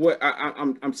essentially what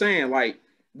I'm saying. Like,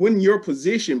 wouldn't your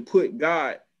position put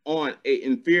God on an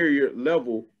inferior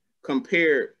level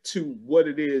compared to what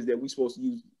it is that we're supposed to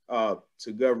use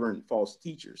to govern false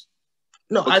teachers?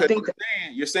 No, because I think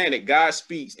you're saying that God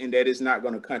speaks and that it's not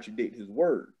going to contradict his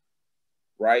word,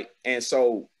 right? And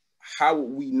so how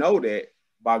would we know that?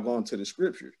 By going to the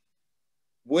scriptures.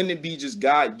 Wouldn't it be just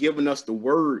God giving us the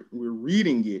word, we're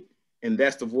reading it, and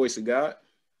that's the voice of God?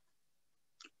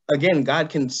 Again, God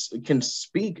can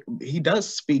speak. He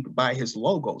does speak by his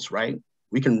logos, right?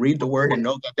 We can read the word and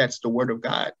know that that's the word of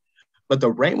God. But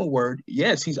the Rhema word,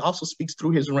 yes, he also speaks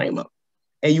through his Rhema.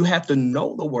 And you have to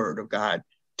know the word of God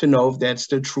to know if that's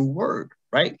the true word,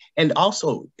 right? And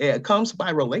also, it comes by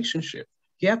relationship.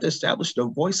 You have to establish the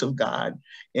voice of God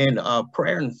in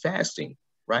prayer and fasting,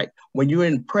 right? When you're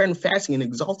in prayer and fasting and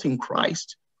exalting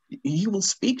Christ, he will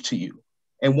speak to you.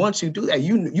 And once you do that,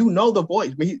 you know the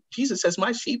voice. Jesus says,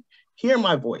 my sheep hear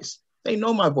my voice. They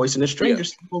know my voice, and the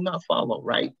strangers will not follow,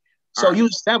 right? So you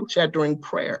establish that during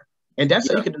prayer. And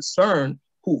that's how you can discern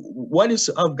what is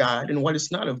of God and what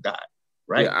is not of God,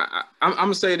 right? Yeah, I'm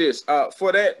gonna say this.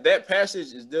 For that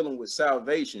passage is dealing with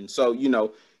salvation. So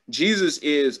Jesus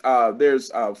is there's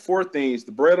 4 things: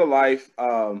 the bread of life,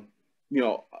 a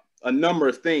number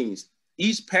of things.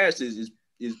 Each passage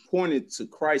is pointed to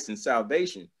Christ and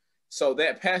salvation. So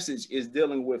that passage is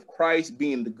dealing with Christ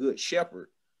being the good shepherd.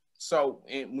 So,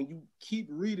 and when you keep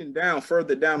reading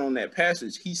further down on that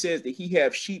passage, he says that he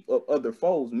have sheep of other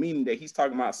folds, meaning that he's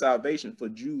talking about salvation for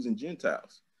Jews and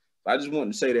Gentiles. I just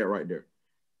wanted to say that right there.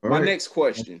 My next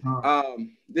question.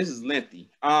 This is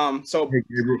lengthy. So hey,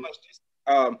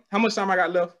 how much time I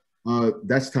got left?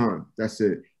 That's time. That's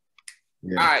it.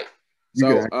 Yeah. All right.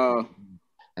 So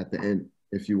at the end,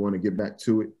 if you want to get back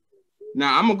to it.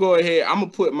 Now I'm gonna go ahead. I'm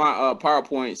gonna put my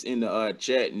PowerPoints in the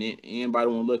chat, and anybody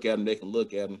want to look at them, they can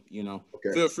look at them.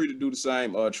 Okay. Feel free to do the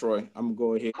same, Troy. I'm gonna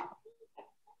go ahead.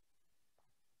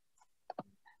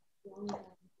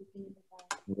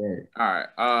 Right. All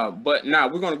right. But now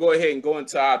we're gonna go ahead and go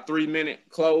into our 3-minute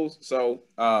close. So,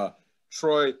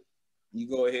 Troy, you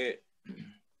go ahead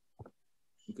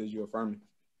because you're affirming.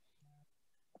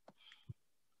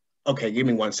 Okay, give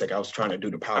me 1 second. I was trying to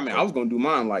do the PowerPoint. I mean, I was gonna do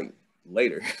mine like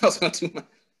later. I was gonna do mine.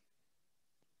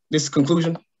 This is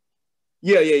conclusion?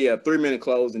 Yeah. 3-minute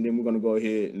close, and then we're gonna go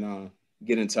ahead and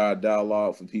get into our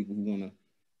dialogue for people who wanna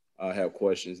have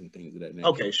questions and things of that nature.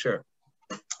 Okay, sure.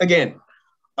 Again,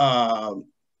 hold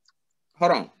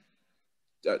on,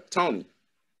 Tony.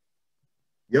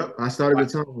 Yep, I started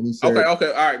with Tony when he said.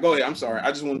 Okay, all right, go ahead. I'm sorry, I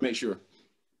just want to make sure.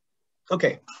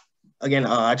 Okay, again,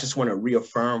 I just want to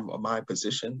reaffirm my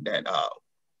position that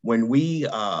when we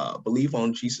believe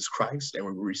on Jesus Christ and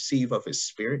when we receive of his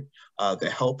spirit, the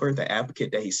helper, the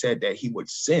advocate that he said that he would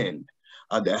send,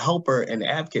 the helper and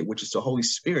advocate, which is the Holy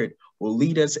Spirit, will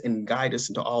lead us and guide us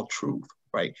into all truth,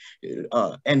 right?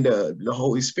 And the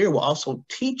Holy Spirit will also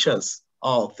teach us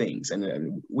all things.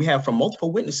 And we have from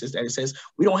multiple witnesses that it says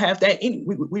we don't have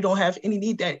any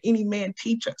need that any man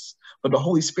teach us, but the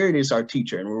Holy Spirit is our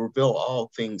teacher and will reveal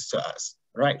all things to us,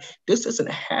 right? This doesn't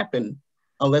happen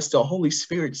unless the Holy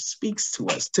Spirit speaks to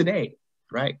us today,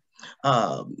 right?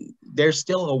 There's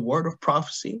still a word of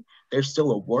prophecy there's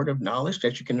still a word of knowledge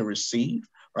that you can receive,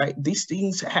 right? These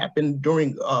things happen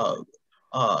during a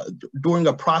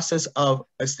process of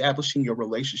establishing your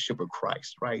relationship with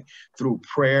Christ, right? Through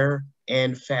prayer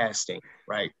and fasting,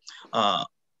 right?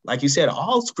 Like you said,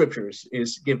 all scriptures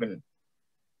is given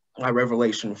by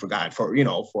revelation for God,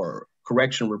 for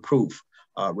correction, reproof,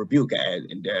 rebuke,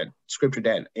 and that scripture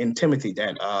that in Timothy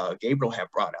that Gabriel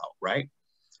had brought out, right?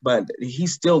 But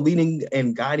he's still leading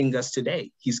and guiding us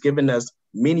today. He's given us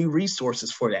many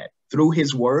resources for that through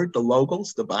his word, the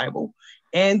Logos, the Bible,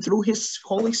 and through his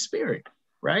Holy Spirit,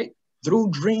 right?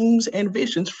 Through dreams and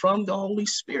visions from the Holy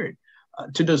Spirit.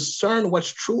 To discern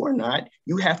what's true or not,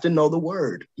 you have to know the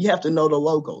word. You have to know the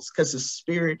Logos, because the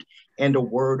Spirit and the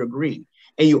word agree.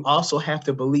 And you also have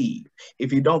to believe.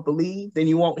 If you don't believe, then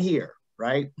you won't hear,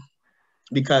 right?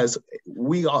 Because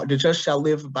the just shall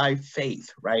live by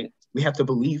faith, right? We have to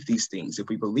believe these things. If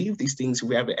we believe these things, if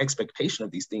we have an expectation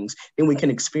of these things, then we can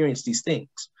experience these things.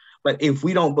 But if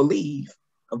we don't believe,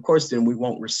 of course, then we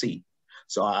won't receive.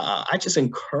 So I just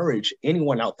encourage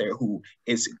anyone out there who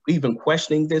is even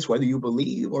questioning this, whether you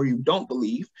believe or you don't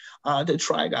believe, to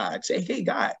try God. Say, hey,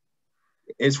 God,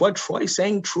 is what Troy's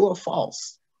saying true or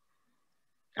false?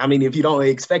 I mean, if you don't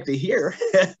expect to hear,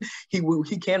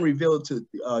 he can reveal to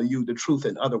you the truth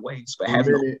in other ways. But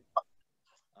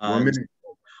One minute.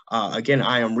 Again,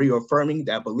 I am reaffirming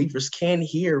that believers can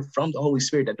hear from the Holy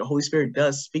Spirit, that the Holy Spirit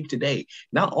does speak today,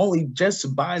 not only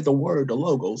just by the word, the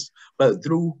Logos, but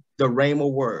through the Rhema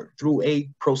word, through a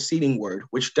proceeding word,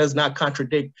 which does not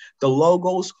contradict the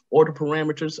Logos or the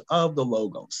parameters of the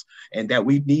Logos. And that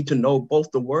we need to know both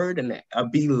the word and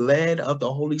be led of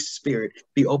the Holy Spirit,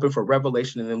 be open for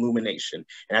revelation and illumination.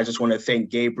 And I just want to thank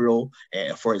Gabriel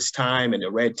for his time, and the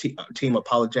Red Team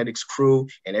Apologetics crew,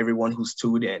 and everyone who's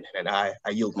tuned in. And I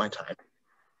yield my time.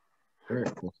 All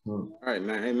right,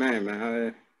 man. Hey,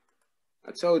 man.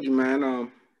 I told you,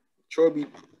 man. Troy be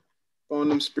on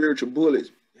them spiritual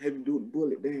bullets. Have you do the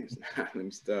bullet dance? Let me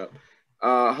stop.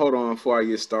 Hold on before I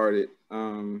get started.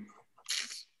 All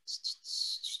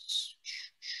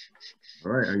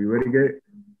right, are you ready, Gabe?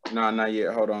 Nah, not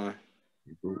yet. Hold on.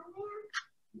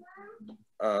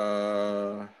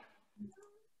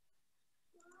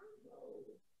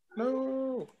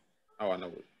 No. Oh, I know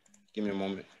it. Give me a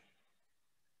moment.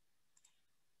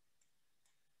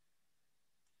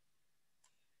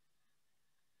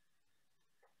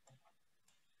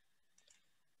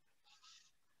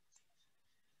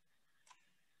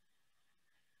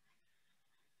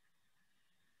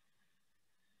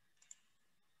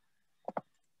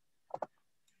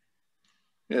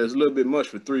 Yeah, it's a little bit much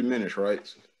for 3 minutes,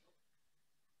 right?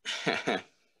 All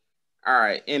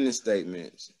right, ending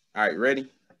statements. All right,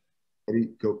 ready? Ready,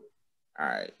 go. All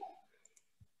right.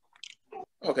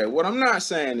 Okay, what I'm not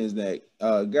saying is that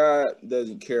God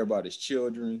doesn't care about his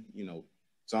children. You know,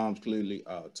 Psalms clearly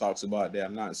talks about that.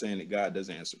 I'm not saying that God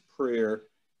doesn't answer prayer.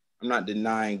 I'm not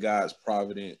denying God's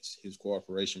providence, his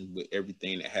cooperation with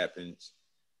everything that happens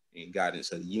in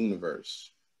guidance of the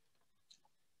universe.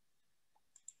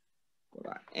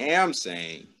 What I am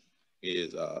saying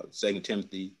is 2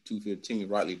 Timothy 2:15,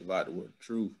 rightly divide the word of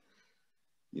truth.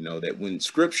 You know, that when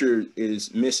scripture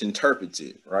is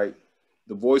misinterpreted, right,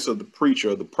 the voice of the preacher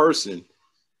or the person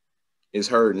is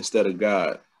heard instead of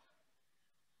God.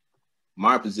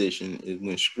 My position is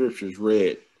when scripture is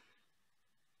read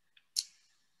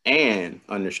and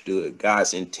understood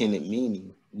God's intended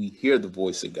meaning, we hear the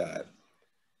voice of God.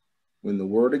 When the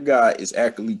word of God is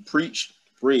accurately preached,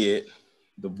 read,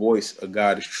 the voice of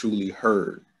God is truly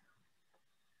heard.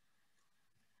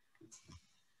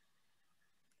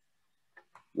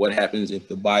 What happens if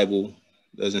the Bible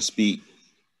doesn't speak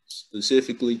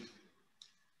specifically?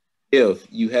 If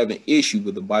you have an issue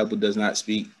with the Bible does not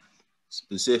speak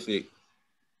specific,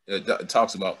 it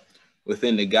talks about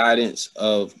within the guidance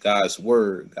of God's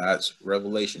word, God's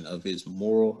revelation of his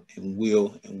moral and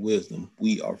will and wisdom,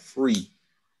 we are free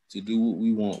to do what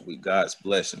we want with God's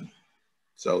blessing.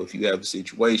 So if you have a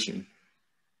situation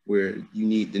where you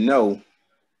need to know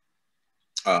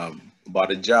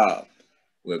about a job,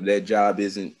 whether that job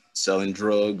isn't selling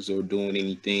drugs or doing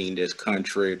anything that's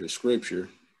contrary to scripture,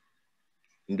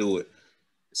 you can do it.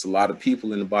 It's a lot of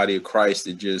people in the body of Christ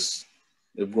that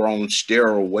they've grown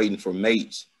sterile waiting for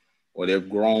mates, or they've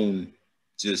grown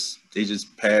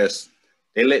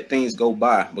they let things go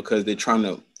by because they're trying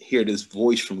to hear this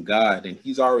voice from God, and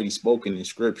he's already spoken in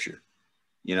scripture.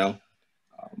 You know,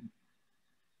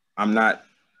 I'm not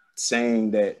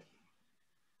saying that.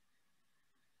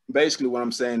 Basically, what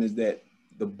I'm saying is that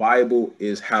the Bible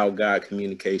is how God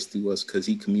communicates through us, because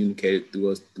he communicated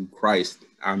through us through Christ,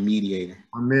 our mediator.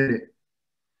 1 minute.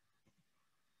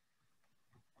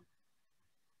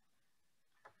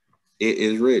 it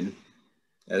is written.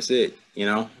 That's it. You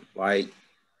know, like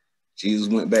Jesus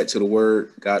went back to the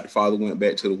word, God the Father went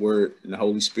back to the word, and the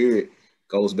Holy Spirit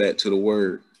goes back to the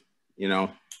word. You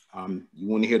know, you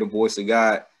want to hear the voice of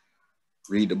God,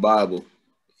 read the Bible.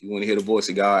 If you want to hear the voice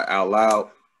of God out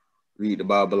loud, read the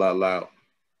Bible out loud.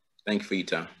 Thank you for your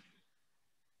time.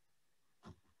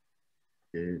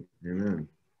 Yeah, amen.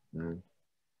 Man.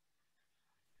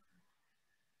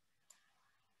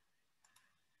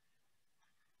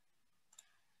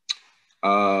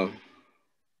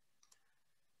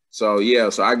 So yeah,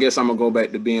 so I guess I'm gonna go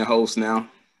back to being host now.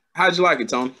 How'd you like it,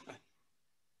 Tony?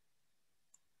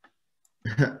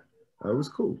 That was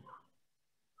cool.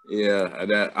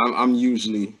 Yeah, I'm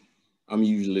usually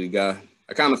the guy.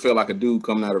 I kind of feel like a dude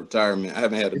coming out of retirement. I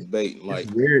haven't had a debate. Like,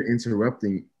 it's weird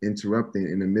interrupting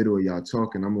in the middle of y'all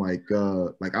talking. I'm like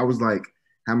I was like,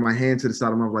 had my hand to the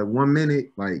side of my mouth, like 1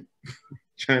 minute, like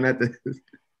trying not to.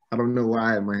 I don't know why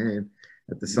I had my hand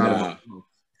at the side of my mouth.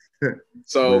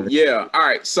 So yeah, all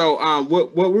right. So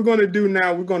what we're gonna do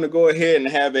now? We're gonna go ahead and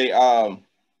have an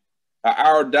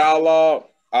hour dialogue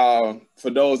for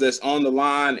those that's on the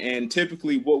line. And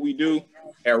typically, what we do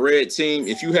at Red Team,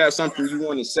 if you have something you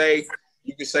want to say,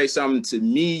 you can say something to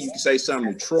me. You can say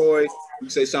something to Troy. You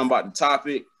can say something about the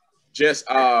topic. Just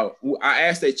I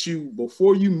ask that you,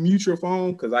 before you mute your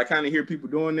phone, because I kind of hear people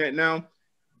doing that now.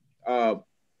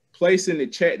 Place in the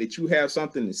chat that you have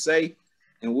something to say,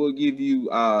 and we'll give you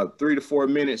 3 to 4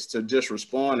 minutes to just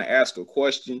respond and ask a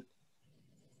question.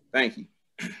 Thank you.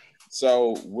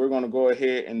 So we're going to go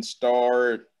ahead and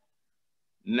start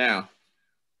now.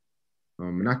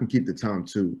 And I can keep the time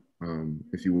too,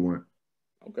 if you want.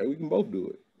 Okay, we can both do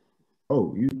it.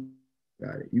 Oh, you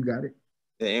got it. You got it.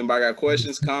 Anybody got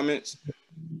questions, comments?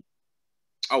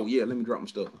 Oh yeah, let me drop my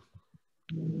stuff.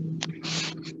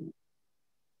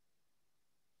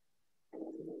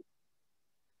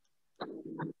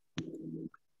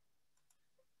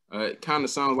 It kind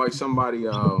of sounds like somebody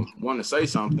want to say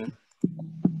something.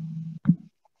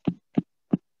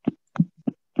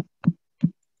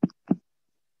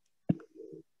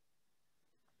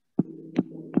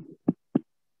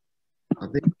 I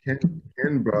think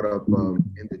Ken brought up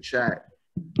in the chat.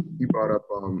 He brought up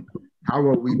how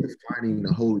are we defining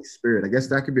the Holy Spirit? I guess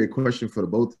that could be a question for the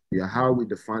both of you. How are we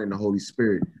defining the Holy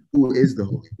Spirit? Who is the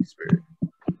Holy Spirit?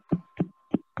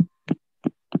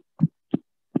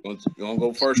 You want to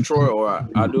go first, Troy, or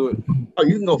I'll do it? Oh,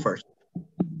 you can go first.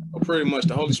 Well, pretty much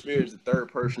the Holy Spirit is the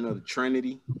third person of the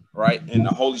Trinity, right? And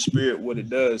the Holy Spirit, what it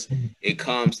does, it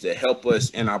comes to help us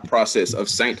in our process of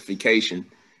sanctification.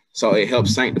 So it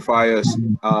helps sanctify us.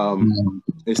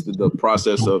 It's the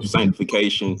process of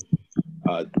sanctification,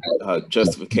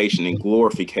 justification, and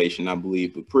glorification, I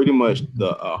believe. But pretty much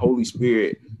the Holy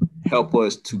Spirit help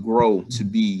us to grow to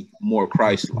be more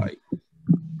Christ-like.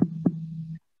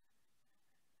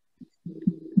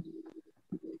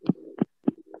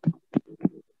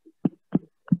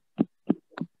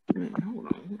 Man, hold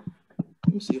on.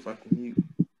 Let me see if I can mute.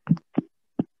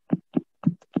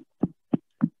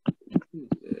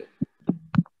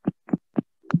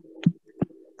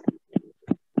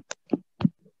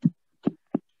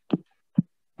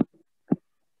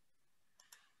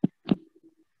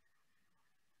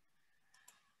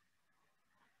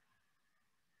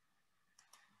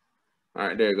 All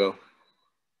right, there you go.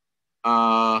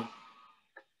 All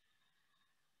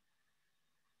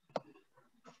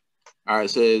right, it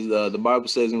says the Bible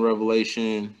says in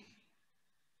Revelation.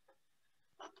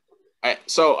 All right,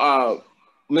 so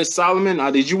Miss Solomon,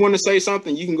 did you want to say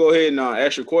something? You can go ahead and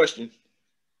ask your question.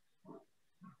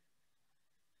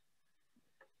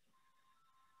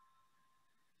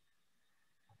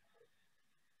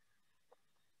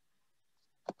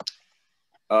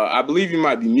 I believe you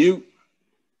might be mute.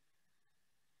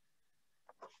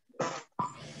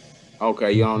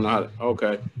 Okay, you don't know how to.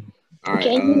 Okay. All right.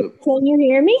 Can you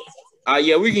hear me?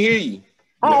 Yeah, we can hear you.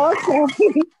 Oh, okay.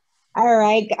 All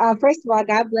right. First of all,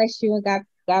 God bless you, and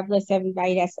God bless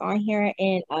everybody that's on here.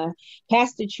 And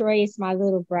Pastor Troy is my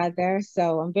little brother,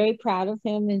 so I'm very proud of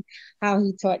him and how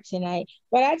he taught tonight.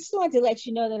 But I just wanted to let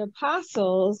you know that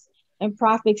apostles and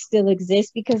prophets still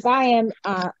exist, because I am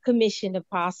a commissioned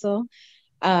apostle.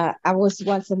 I was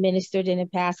once a minister, then a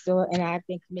pastor, and I've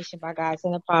been commissioned by God as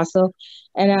an apostle,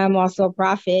 and I'm also a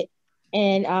prophet.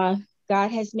 And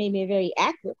God has made me a very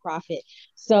accurate prophet.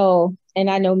 So, and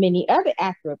I know many other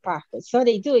accurate prophets. So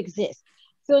they do exist.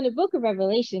 So in the book of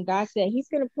Revelation, God said he's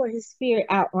going to pour his spirit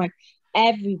out on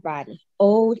everybody,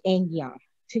 old and young,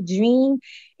 to dream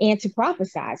and to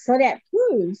prophesy. So that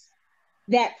proves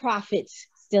that prophets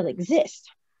still exist.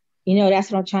 You know,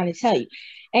 that's what I'm trying to tell you.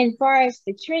 And as far as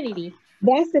the Trinity,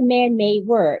 that's a man-made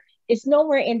word. It's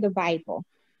nowhere in the Bible.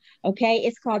 Okay,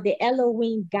 it's called the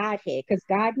Elohim Godhead because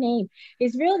God name,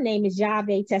 his real name is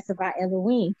Yahweh Tessavah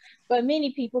Elohim, but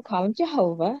many people call him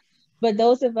Jehovah. But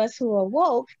those of us who are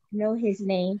woke know his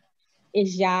name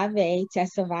is Yahweh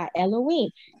Tessavah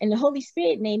Elohim, and the Holy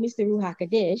Spirit name is the Ruach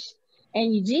Hakodesh,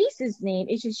 and Jesus' name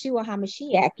is Yeshua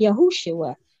Hamashiach,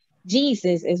 Yahushua.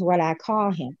 Jesus is what I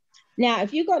call him. Now,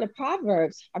 if you go to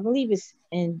Proverbs, I believe it's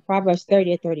in Proverbs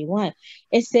 30 or 31,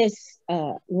 it says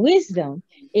wisdom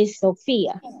is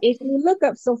Sophia. If you look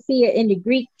up Sophia in the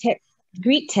Greek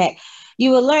text,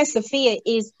 you will learn Sophia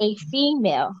is a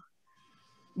female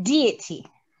deity.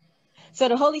 So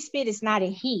the Holy Spirit is not a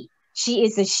he. She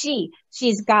is a she. She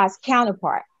is God's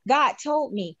counterpart. God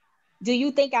told me, do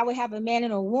you think I would have a man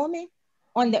and a woman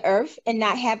on the earth and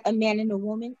not have a man and a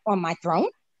woman on my throne?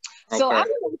 So I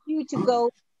want you to go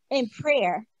in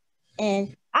prayer.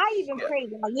 And I even prayed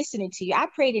while listening to you. I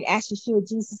prayed and asked Yeshua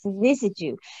Jesus to visit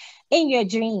you in your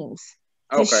dreams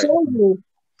to show you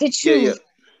the truth,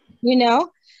 you know,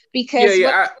 because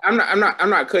I'm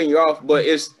not cutting you off, but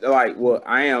it's like, well,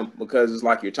 I am, because it's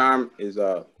like your time is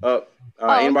up.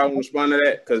 Anybody want to respond to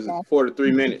that? Because it's 4 to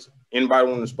 3 minutes. Anybody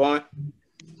want to respond?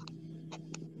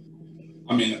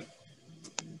 I mean,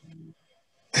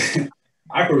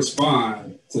 I can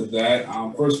respond to that.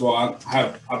 First of all,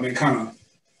 I've been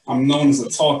I'm known as a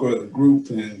talker of the group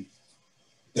and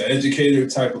the educator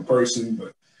type of person,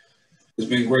 but it's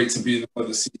been great to be in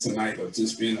another seat tonight of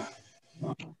just being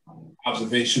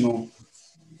observational,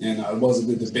 and it was a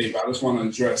good debate. But I just want to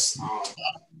address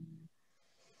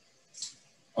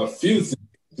a few things,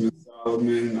 Ms.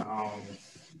 Solomon.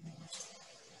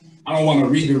 I don't want to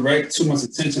redirect too much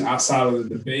attention outside of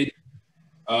the debate.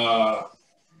 But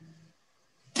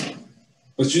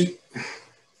you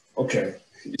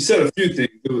said a few things.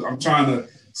 I'm trying to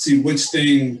see which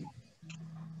thing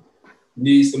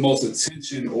needs the most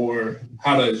attention or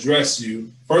how to address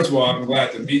you. First of all, I'm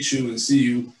glad to meet you and see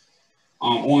you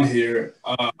on here.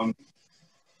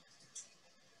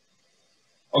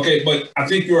 Okay, but I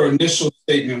think your initial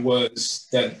statement was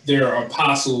that there are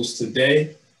apostles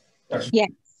today.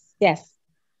 Yes.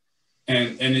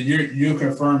 And you're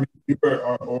confirming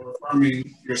or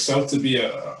affirming yourself to be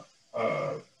a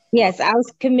yes, I was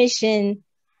commissioned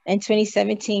in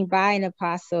 2017 by an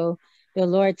apostle. The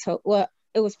Lord told, well,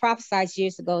 it was prophesied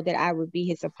years ago that I would be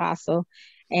his apostle,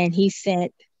 and he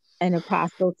sent an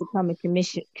apostle to come and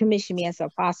commission me as an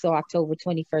apostle October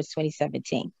 21st,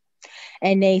 2017.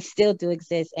 And they still do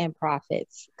exist, and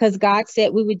prophets, because God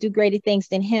said we would do greater things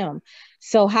than him.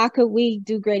 So how could we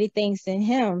do greater things than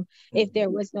him if there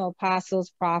was no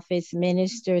apostles, prophets,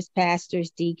 ministers,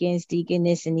 pastors, deacons,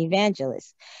 deaconess, and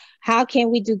evangelists? How can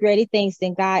we do greater things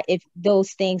than God if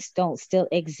those things don't still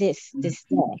exist this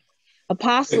day?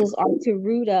 Apostles are to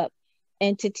root up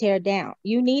and to tear down.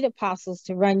 You need apostles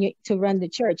to run the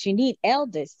church. You need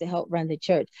elders to help run the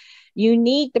church. You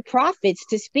need the prophets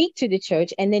to speak to the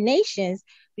church and the nations,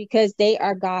 because they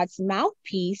are God's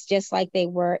mouthpiece, just like they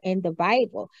were in the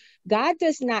Bible. God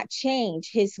does not change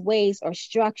his ways or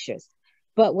structures.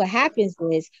 But what happens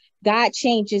is God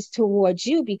changes towards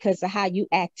you because of how you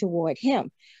act toward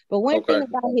him. But one thing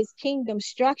about his kingdom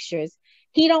structures,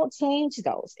 he don't change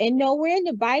those. And nowhere in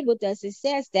the Bible does it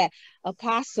says that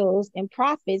apostles and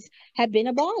prophets have been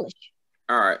abolished.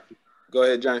 All right. Go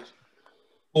ahead, James.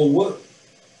 Well,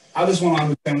 I just want to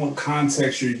understand what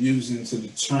context you're using to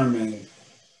determine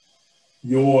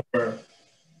your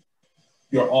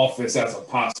office as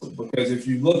apostle. Because if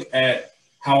you look at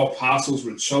how apostles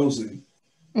were chosen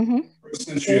in the first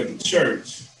century of the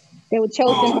church, they were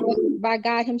chosen by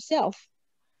God himself.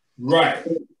 Right.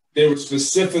 They were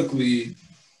specifically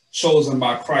chosen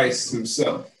by Christ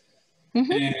himself.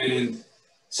 And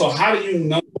so how do you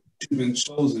know you've been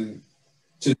chosen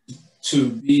to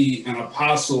be an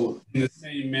apostle in the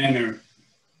same manner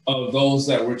of those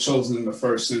that were chosen in the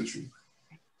first century?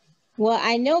 Well,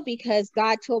 I know because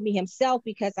God told me himself,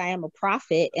 because I am a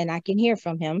prophet and I can hear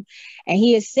from him. And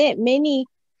he has sent many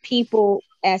people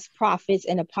as prophets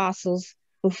and apostles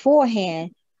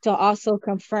beforehand to also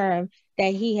confirm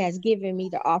that he has given me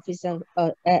the office of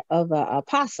an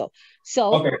apostle.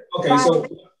 So, So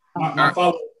my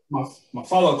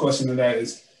follow-up question to that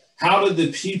is, how did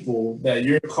the people that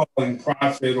you're calling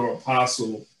prophet or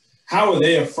apostle, how are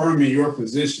they affirming your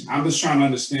position? I'm just trying to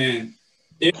understand.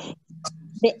 They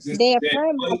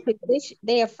affirm my position.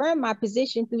 They affirm my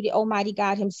position through the Almighty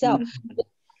God himself,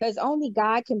 because only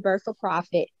God can birth a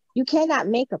prophet. You cannot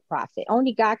make a prophet.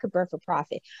 Only God can birth a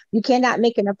prophet. You cannot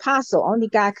make an apostle. Only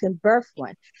God can birth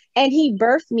one. And he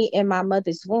birthed me in my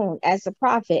mother's womb as a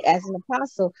prophet, as an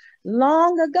apostle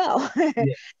long ago.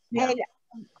 And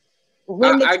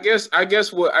I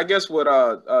guess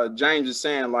what James is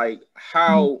saying, like,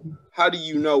 how do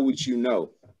you know what you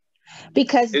know?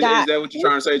 Because is that what you're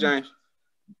trying to say, James?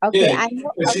 Okay, Yeah, I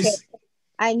know. Okay,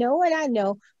 I know what I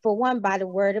know. For one, by the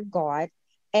word of God,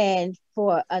 and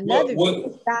for another,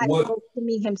 God spoke to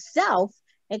me Himself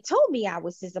and told me I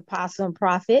was His apostle and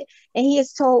prophet, and He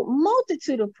has told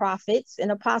multitude of prophets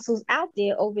and apostles out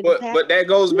there over the past. But that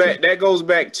goes back. That goes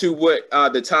back to what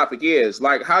the topic is.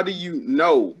 Like, how do you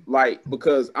know? Like,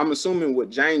 because I'm assuming what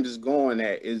James is going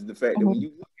at is the fact that when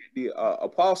you look at the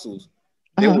apostles,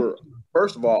 they were,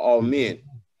 first of all men,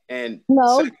 and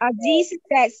no, Jesus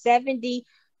had 70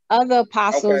 other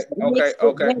apostles. Okay.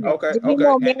 Do you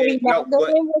know Mary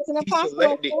Magdalene was an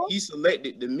apostle? He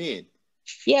selected the men.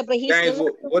 Yeah, but he James,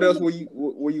 what else were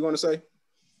you going to say?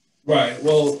 Right.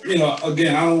 Well,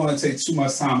 again, I don't want to take too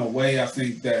much time away. I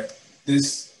think that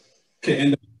this can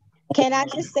end up. Can I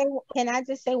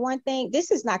just say one thing?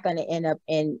 This is not going to end up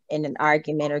in an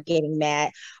argument or getting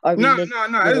mad or religious.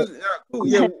 No. Cool.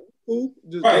 Yeah. Cool.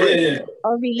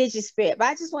 Or religious spirit. But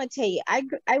I just want to tell you,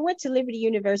 I went to Liberty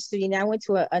University, and I went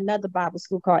to another Bible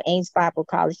school called Ames Bible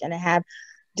College, and I have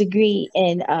degree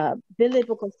in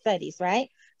biblical studies, right?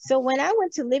 So when I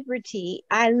went to Liberty,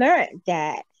 I learned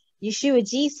that Yeshua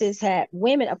Jesus had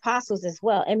women apostles as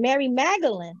well. And Mary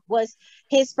Magdalene was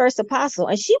his first apostle.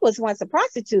 And she was once a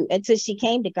prostitute until she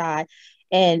came to God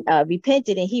and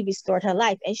repented, and He restored her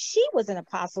life. And she was an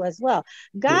apostle as well.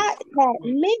 God had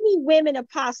many women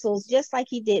apostles just like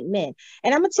He did men.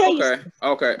 And I'm going to tell you.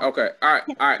 Okay. All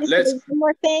right. Let's. One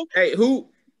more thing. Hey, who?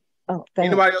 Oh,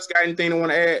 anybody else got anything to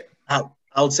want to add?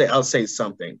 I'll say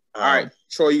something. All right.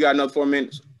 Troy, you got another 4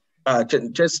 minutes.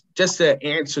 Just to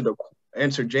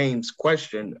answer James'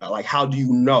 question, like, how do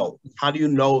you know? How do you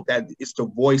know that it's the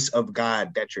voice of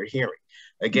God that you're hearing?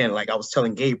 Again, like I was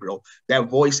telling Gabriel, that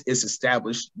voice is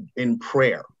established in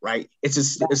prayer, right?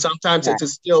 Sometimes it's a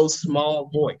still small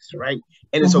voice, right?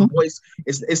 And it's a voice.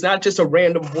 It's not just a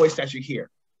random voice that you hear,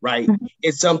 right?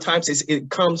 It's sometimes it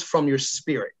comes from your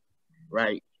spirit,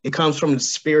 right? It comes from the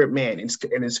spirit man. And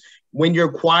it's when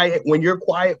you're quiet, when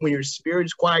your spirit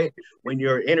is quiet, when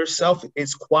your inner self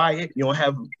is quiet, you don't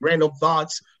have random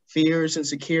thoughts, fears,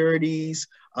 insecurities,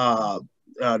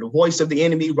 the voice of the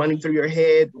enemy running through your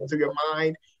head, through your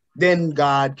mind, then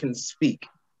God can speak.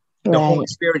 The Holy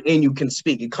Spirit in you can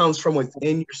speak. It comes from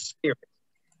within your spirit.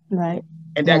 Right.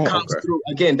 And that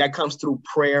comes through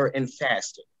prayer and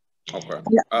fasting. Okay.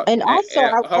 And also,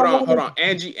 hold on.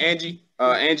 Angie.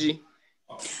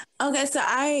 Okay, so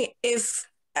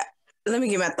let me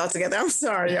get my thoughts together. I'm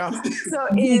sorry, y'all. So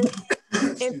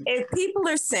if people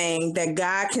are saying that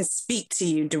God can speak to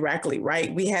you directly,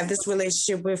 right? We have this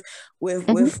relationship with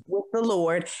the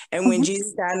Lord, and when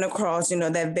Jesus died on the cross,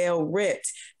 that veil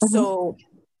ripped. So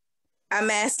I'm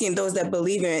asking those that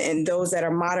believe in and those that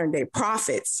are modern day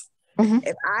prophets,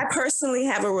 if I personally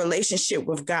have a relationship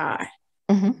with God,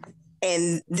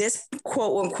 and this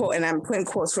quote unquote, and I'm putting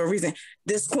quotes for a reason,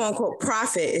 this quote unquote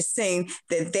prophet is saying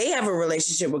that they have a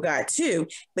relationship with God too,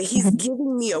 but he's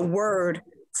giving me a word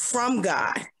from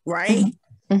God, right?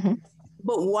 But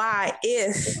why,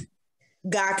 if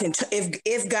God can,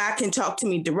 if God can talk to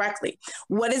me directly,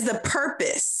 what is the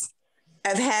purpose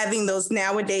of having those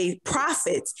nowadays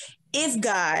prophets? If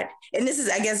God, and this is,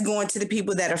 I guess, going to the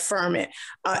people that affirm it,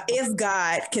 if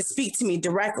God can speak to me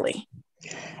directly.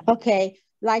 Okay.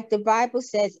 Like the Bible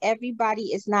says,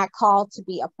 everybody is not called to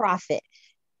be a prophet.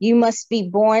 You must be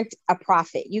born a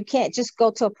prophet. You can't just go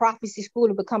to a prophecy school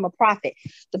to become a prophet.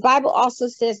 The Bible also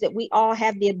says that we all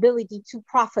have the ability to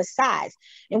prophesy.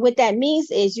 And what that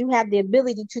means is you have the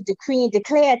ability to decree and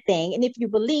declare a thing. And if you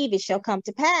believe, it shall come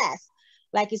to pass,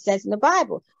 like it says in the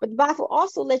Bible. But the Bible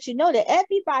also lets you know that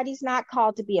everybody's not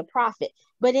called to be a prophet.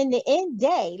 But in the end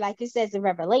day, like it says in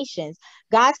Revelations,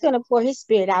 God's going to pour His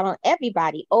Spirit out on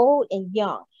everybody, old and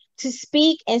young, to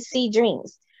speak and see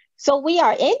dreams. So we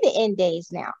are in the end days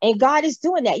now, and God is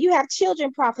doing that. You have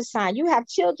children prophesying. You have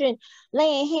children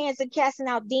laying hands and casting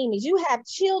out demons. You have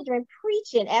children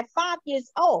preaching at 5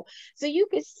 years old. So you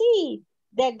can see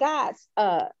that God's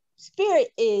Spirit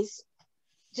is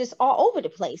just all over the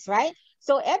place, right?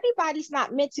 So everybody's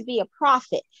not meant to be a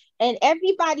prophet, and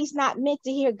everybody's not meant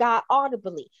to hear God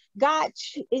audibly.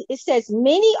 It says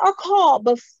many are called,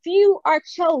 but few are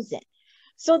chosen.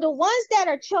 So the ones that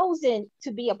are chosen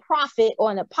to be a prophet or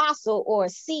an apostle or a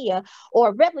seer or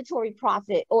a revelatory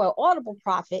prophet or an audible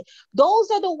prophet,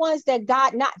 those are the ones that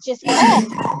God not just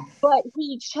called, but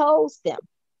He chose them.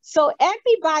 So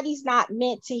everybody's not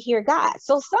meant to hear God.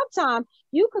 So sometimes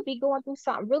you could be going through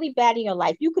something really bad in your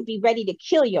life. You could be ready to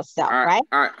kill yourself, right?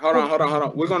 All right. Hold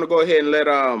on. We're going to go ahead and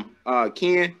let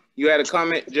Ken, you had a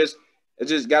comment. Just I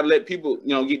just got to let people,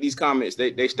 get these comments.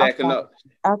 They stacking up.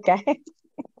 Okay.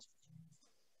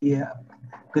 Yeah.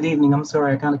 Good evening. I'm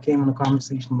sorry, I kind of came in the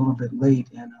conversation a little bit late,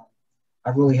 and I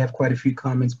really have quite a few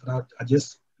comments, but I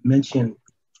just mentioned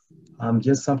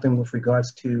just something with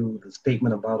regards to the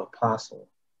statement about apostle.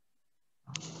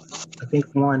 I think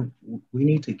one, we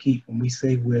need to keep, when we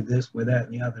say we're this, we're that,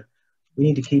 and the other, we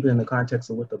need to keep it in the context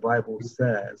of what the Bible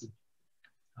says.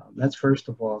 That's first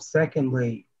of all.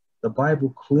 Secondly, the Bible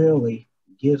clearly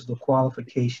gives the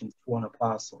qualifications for an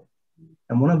apostle.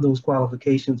 And one of those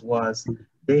qualifications was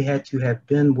they had to have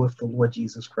been with the Lord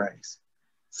Jesus Christ.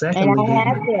 Secondly, All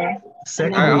right,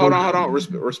 hold on.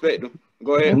 Respect them.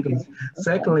 Go ahead.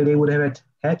 Secondly, they would have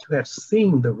had to have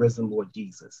seen the risen Lord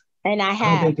Jesus. And I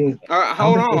have. All right,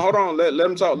 hold on. Let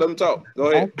them talk.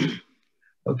 Go ahead.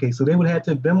 Okay, so they would have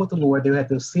to have been with the Lord. They would have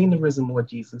to have seen the risen Lord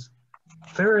Jesus.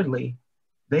 Thirdly,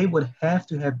 they would have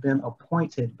to have been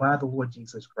appointed by the Lord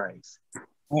Jesus Christ.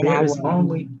 There is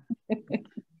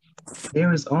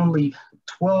only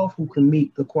 12 who can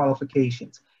meet the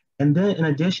qualifications. And then in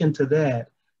addition to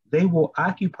that, they will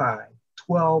occupy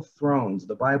 12 thrones.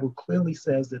 The Bible clearly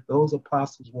says that those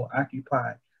apostles will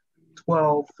occupy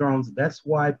 12 thrones. That's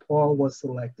why Paul was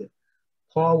selected.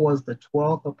 Paul was the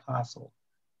 12th apostle.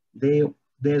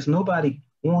 There's nobody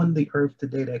on the earth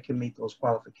today that can meet those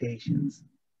qualifications.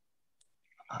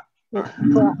 All right.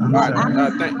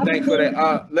 Thanks for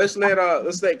that. Let's let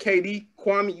KD.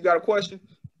 Kwame, you got a question?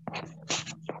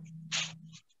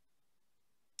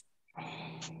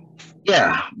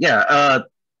 Yeah.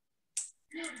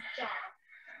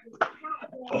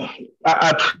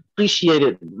 I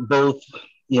appreciated both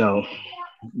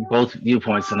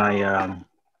viewpoints, and I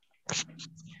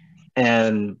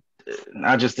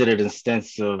just did an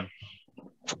extensive,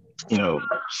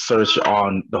 search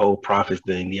on the whole prophet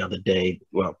thing the other day.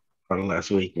 Well, or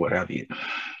last week, what have you.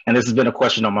 And this has been a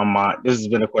question on my mind. This has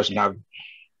been a question I've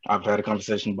had a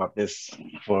conversation about this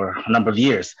for a number of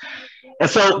years. And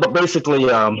so, but basically,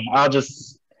 I'll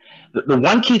just, the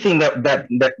one key thing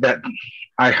that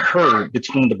I heard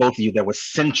between the both of you that was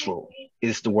central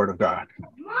is the word of God.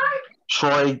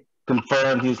 Troy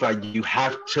confirmed, he was like, you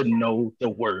have to know the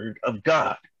word of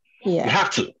God. Yeah. You have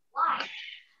to.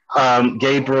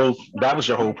 Gabriel, that was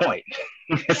your whole point.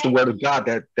 It's the word of God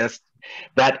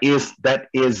that is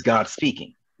God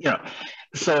speaking.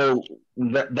 So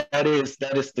that is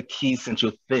the key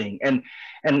central thing. And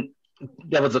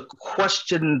there was a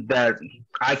question that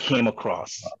I came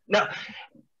across. Now,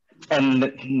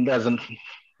 and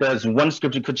there's one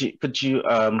scripture. Could you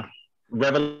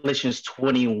Revelations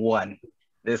 21?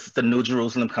 This is the New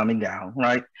Jerusalem coming down,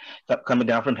 right? Coming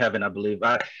down from heaven, I believe.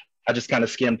 I just kind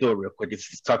of skimmed through it real quick.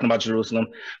 It's talking about Jerusalem.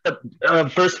 But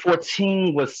verse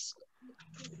 14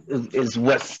 is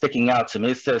what's sticking out to me.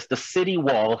 It says, the city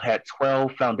wall had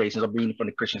 12 foundations. I'm reading from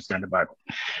the Christian Standard Bible.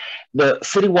 The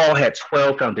city wall had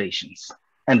 12 foundations,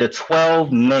 and the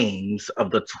 12 names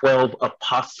of the 12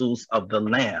 apostles of the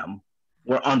Lamb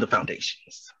were on the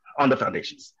foundations.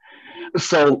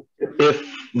 So if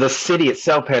the city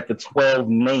itself had the 12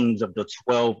 names of the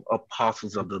 12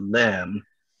 apostles of the Lamb,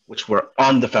 which were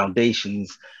on the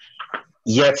foundations,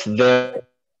 yet there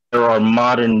are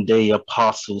modern day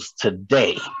apostles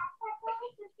today.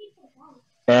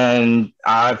 And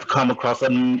I've come across a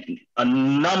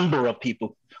number of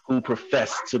people who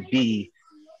profess to be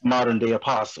modern day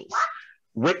apostles.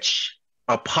 Which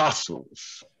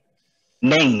apostles'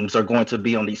 names are going to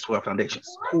be on these 12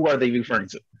 foundations? Who are they referring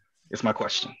to? Is my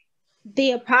question.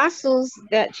 The apostles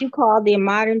that you call the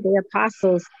modern day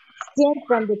apostles stem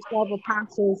from the 12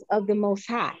 apostles of the Most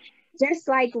High. Just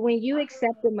like when you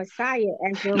accept the Messiah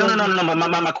as your No.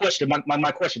 My question.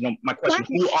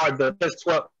 Who are the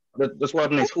 12? The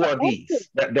 12 names. Who are these?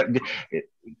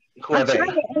 Who are they?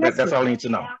 That's all I need to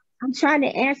know. I'm trying to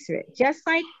answer it. Just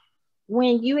like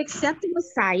when you accept the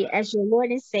Messiah as your Lord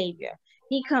and Savior,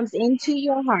 He comes into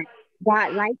your heart.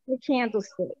 God lights the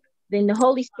candlestick. Then the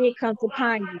Holy Spirit comes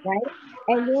upon you, right?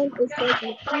 And then it says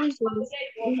in Ephesians,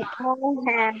 we all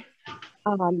have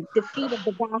the feet of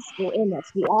the gospel in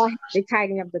us. We all have the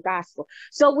tidings of the gospel.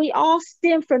 So we all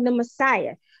stem from the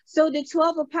Messiah. So the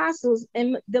 12 apostles,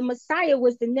 and the Messiah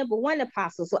was the number one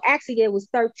apostle. So actually there was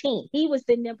 13. He was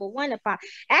the number one apostle.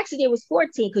 Actually there was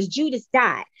 14 because Judas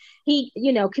died. he,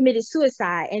 committed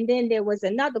suicide. And then there was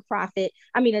another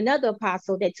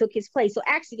apostle that took his place. So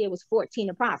actually there was 14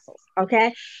 apostles.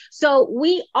 Okay. So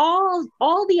we all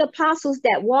the apostles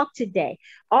that walk today,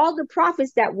 all the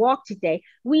prophets that walk today,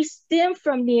 we stem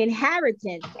from the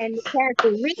inheritance and the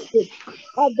characteristics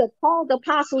of the called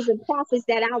apostles and prophets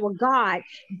that our God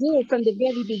did from the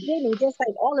very beginning. Just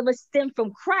like all of us stem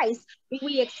from Christ,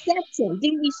 we accept him.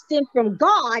 Then we stem from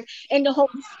God and the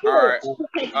Holy Spirit. All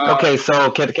right. Okay,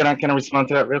 so can I respond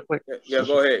to that real quick? Yeah,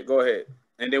 go ahead.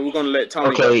 And then we're gonna let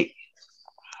Tony go.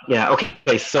 Yeah,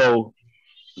 okay. So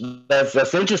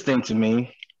that's interesting to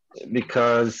me,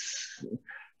 because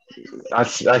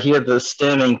I hear the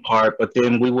stemming part, but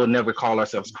then we will never call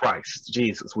ourselves Christ,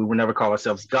 Jesus. We will never call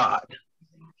ourselves God.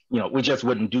 We just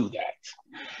wouldn't do that.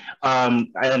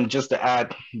 And just to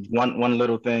add one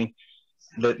little thing,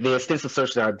 the extensive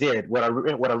search that I did, what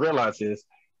I realized is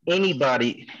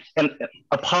anybody, and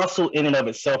apostle in and of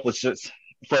itself was just,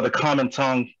 for the common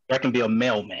tongue, that can be a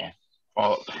mailman.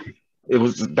 Or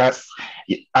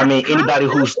anybody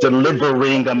who's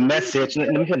delivering a message. Let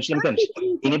me finish.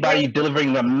 Anybody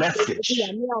delivering a message.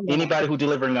 Anybody who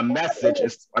delivering a message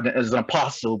is an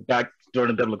apostle back during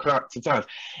the biblical times.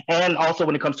 And also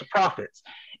when it comes to prophets,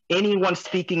 anyone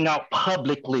speaking out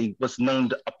publicly was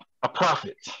named a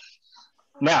prophet.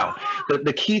 Now,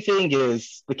 the key thing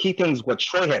is what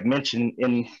Trey had mentioned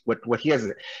in what he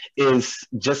has is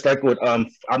just like what I'm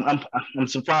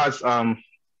surprised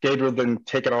Gabriel didn't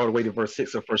take it all the way to verse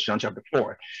 6 of 1 John chapter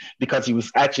 4, because he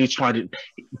was actually trying to,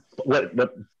 what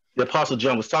the Apostle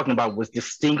John was talking about was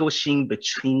distinguishing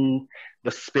between the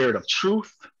spirit of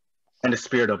truth and the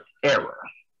spirit of error.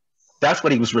 That's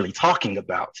what he was really talking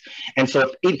about. And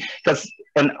so,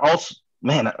 and also,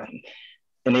 man,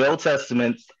 in the Old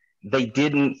Testament,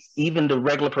 even the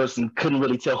regular person couldn't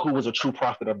really tell who was a true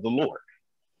prophet of the Lord.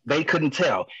 They couldn't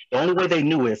tell. The only way they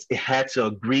knew is it had to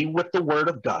agree with the word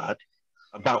of God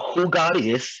about who God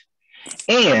is,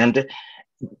 and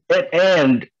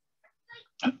it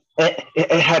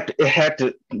had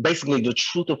to basically the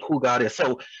truth of who God is.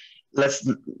 So that's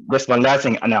my last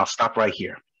thing, and I'll stop right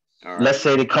here. Right. Let's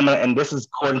say they come in, and this is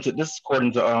according to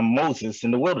Moses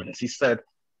in the wilderness. He said,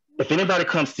 if anybody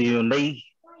comes to you and they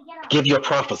give you a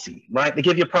prophecy, right? They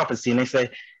give you a prophecy and they say,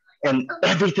 and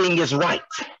everything is right.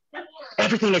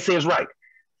 Everything they say is right.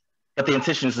 But the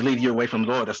intention is to lead you away from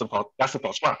the Lord. That's a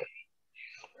false prophet.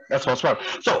 That's false prophet.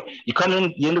 So you come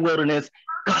in, you're in the wilderness,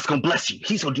 God's going to bless you.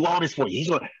 He's going to do all this for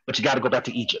you. But you got to go back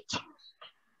to Egypt.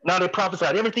 Now they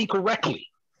prophesied everything correctly.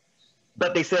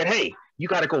 But they said, hey, you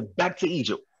got to go back to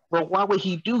Egypt. Well, why would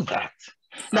he do that?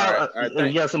 Now,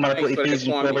 thanks for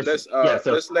that,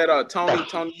 let's let Tony.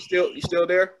 Tony, you still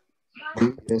there?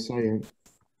 Yes, I am.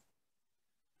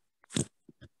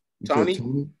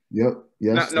 Tony? Yep.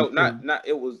 Yes. Not.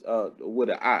 It was with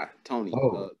an I. Tony.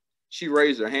 Oh. She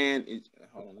raised her hand.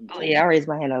 I raised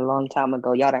my hand a long time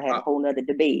ago. Y'all done had a whole nother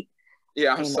debate.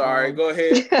 Yeah, I'm sorry. Go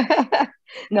ahead.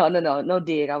 No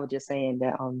dig. I was just saying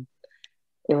that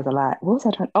it was a lot. What was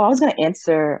I trying? Oh, I was going to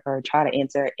answer or try to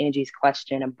answer Angie's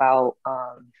question about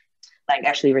like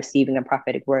actually receiving a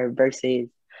prophetic word versus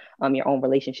your own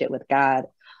relationship with God.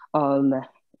 And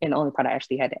the only part I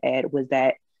actually had to add was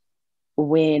that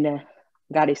when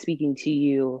God is speaking to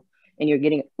you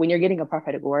and when you're getting a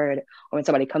prophetic word, or when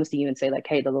somebody comes to you and say like,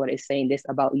 hey, the Lord is saying this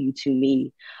about you to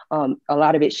me, a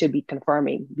lot of it should be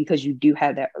confirming, because you do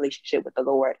have that relationship with the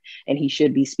Lord and he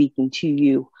should be speaking to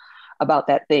you about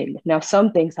that thing. Now,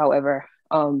 some things, however,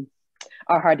 are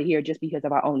hard to hear just because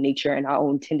of our own nature and our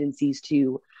own tendencies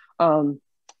to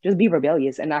just be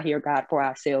rebellious and not hear God for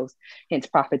ourselves. Hence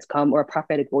prophets come, or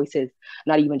prophetic voices,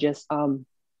 not even just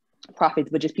prophets,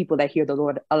 but just people that hear the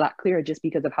Lord a lot clearer just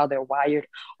because of how they're wired,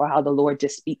 or how the Lord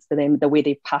just speaks to them, the way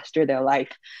they posture their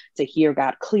life to hear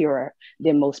God clearer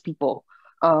than most people.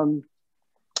 And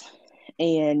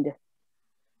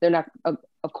they're not,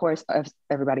 of course, as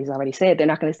everybody's already said, they're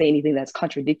not going to say anything that's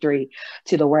contradictory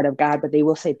to the word of God, but they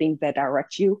will say things that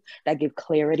direct you, that give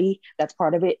clarity. That's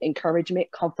part of it.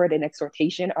 Encouragement, comfort, and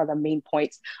exhortation are the main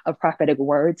points of prophetic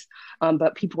words.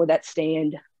 But people that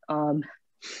stand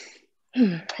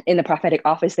in the prophetic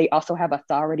office, they also have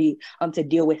authority to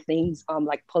deal with things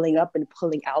like pulling up and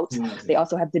pulling out. Mm-hmm. They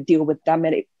also have to deal with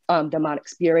demonic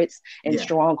spirits and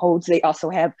strongholds. They also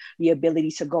have the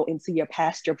ability to go into your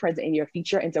past, your present, and your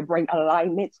future, and to bring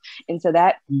alignment into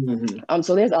that. Mm-hmm.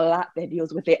 So there's a lot that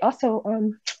deals with it. Also,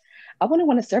 I wouldn't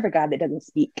want to serve a God that doesn't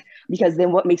speak, because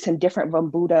then what makes him different from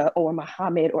Buddha or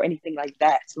Muhammad or anything like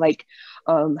that? Like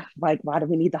why do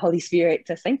we need the Holy Spirit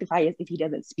to sanctify us if he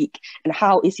doesn't speak? And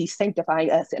how is he sanctifying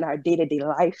us in our day-to-day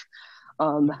life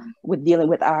with dealing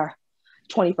with our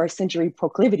 21st century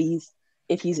proclivities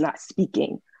if he's not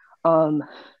speaking? And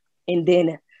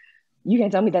then you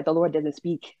can tell me that the Lord doesn't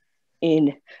speak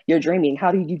in your dreaming.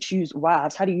 How do you choose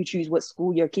wives? How do you choose what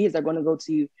school your kids are going to go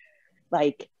to?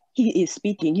 Like, he is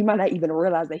speaking. You might not even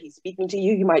realize that he's speaking to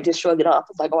you. You might just shrug it off.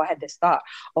 It's like, oh, I had this thought.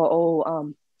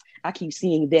 Or, I keep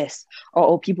seeing this. Or,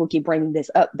 oh, people keep bringing this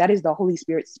up. That is the Holy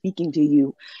Spirit speaking to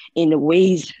you in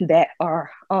ways that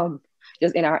are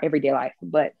just in our everyday life.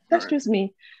 But that's just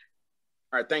me.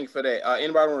 All right, thank you for that.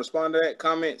 Anybody want to respond to that?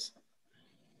 Comments?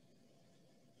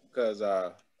 Because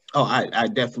I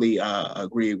definitely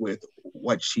agree with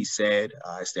what she said.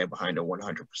 I stand behind her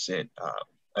 100%.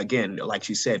 Again, like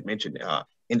she said, mentioned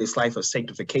in this life of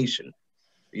sanctification,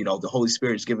 you know, the Holy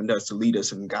Spirit is given to us to lead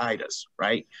us and guide us,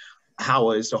 right?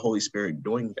 How is the Holy Spirit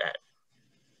doing that?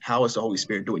 How is the Holy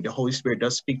Spirit doing? The Holy Spirit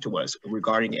does speak to us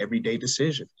regarding everyday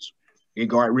decisions,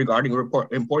 regarding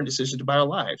important decisions about our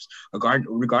lives,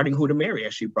 regarding who to marry,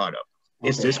 as she brought up.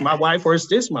 Is this my wife or is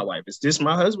this my wife? Is this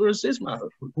my husband or is this my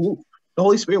husband? The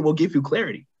Holy Spirit will give you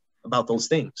clarity about those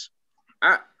things.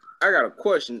 I got a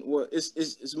question. Well,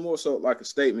 it's more so like a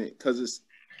statement, because it's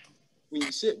when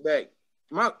you sit back.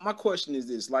 My question is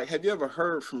this: like, have you ever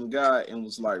heard from God and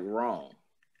was like wrong?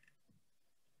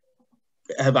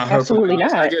 Have I heard? Absolutely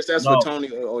not. I guess that's for Tony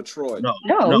or Troy.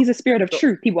 No, he's a spirit of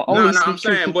truth. He will only speak I'm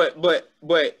saying, truth.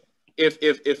 but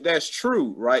if that's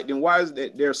true, right? Then why is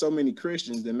that there are so many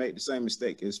Christians that make the same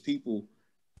mistake as people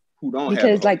who don't?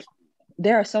 Because like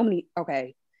there are so many.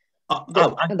 Okay.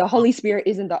 The Holy Spirit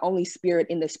isn't the only spirit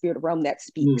in the spirit realm that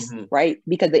speaks, right?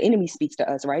 Because the enemy speaks to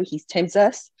us, right? He tempts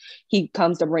us. He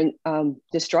comes to bring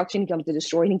destruction. He comes to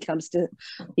destroy. And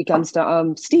he comes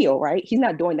to steal, right? He's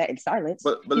not doing that in silence.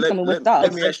 But he's coming with thoughts.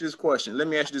 Let me ask you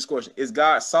this question. Is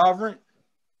God sovereign?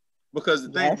 Because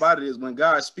the thing about it is, when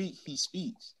God speaks, he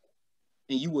speaks.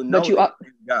 And you will know that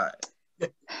God.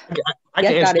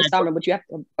 Yes, God is sovereign, but you have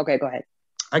to. Okay, go ahead.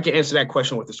 I can answer that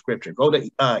question with the scripture. Go to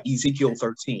Ezekiel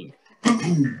 13.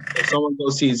 If someone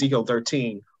goes to Ezekiel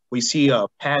 13, we see a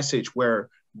passage where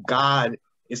God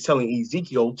is telling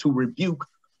Ezekiel to rebuke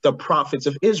the prophets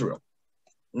of Israel.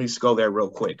 Let me just go there real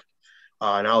quick,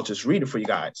 and I'll just read it for you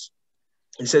guys.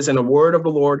 It says, "And the word of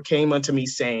the Lord came unto me,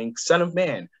 saying, Son of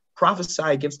man, prophesy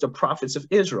against the prophets of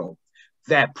Israel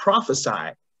that prophesy."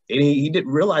 And he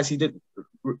didn't realize, he didn't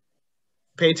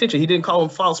pay attention. He didn't call them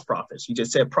false prophets. He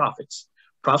just said prophets.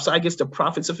 Prophesy against the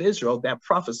prophets of Israel that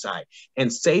prophesy,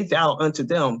 and say thou unto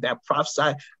them that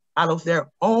prophesy out of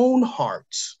their own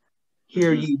hearts,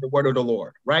 hear ye the word of the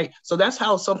Lord, right? So that's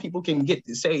how some people can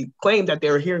claim that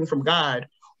they're hearing from God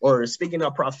or speaking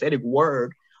a prophetic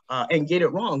word and get it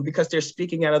wrong, because they're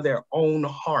speaking out of their own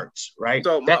hearts, right?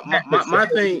 So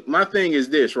my thing is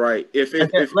this, right? If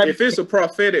it's a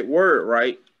prophetic word,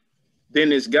 right,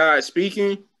 then it's God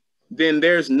speaking. Then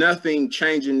there's nothing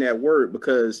changing that word,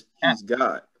 because he's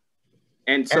God.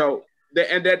 And so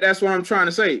that's what I'm trying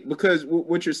to say, because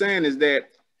what you're saying is that,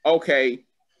 okay,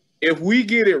 if we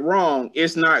get it wrong,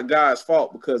 it's not God's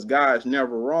fault, because God's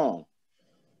never wrong.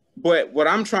 But what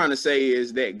I'm trying to say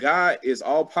is that God is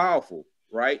all powerful,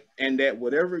 right? And that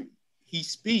whatever he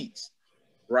speaks,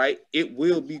 right, it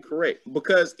will be correct.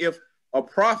 Because if a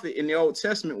prophet in the Old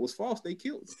Testament was false, they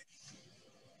killed him.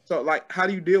 So like, how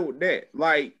do you deal with that?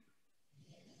 Like,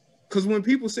 because when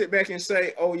people sit back and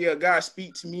say, "Oh yeah, God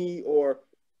speak to me," or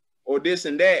this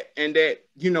and that,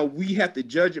 you know, we have to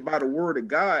judge it by the word of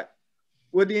God.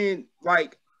 Well, then,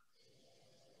 like,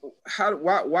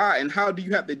 why, and how do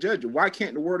you have to judge it? Why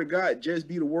can't the word of God just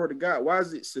be the word of God? Why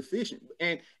is it sufficient?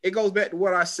 And it goes back to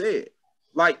what I said.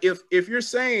 Like, if you're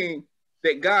saying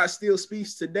that God still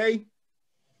speaks today,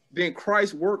 then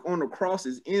Christ's work on the cross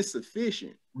is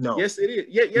insufficient. No. Yes, it is.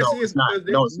 Yes, it is. Because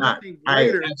there's nothing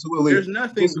greater. There's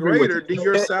nothing greater than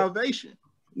your salvation.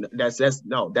 That's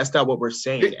not what we're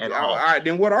saying at all. All right,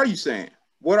 then what are you saying?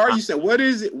 What are you saying? What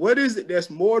is it that's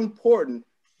more important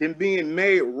than being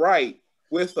made right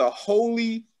with a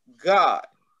holy God?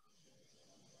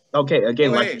 Okay,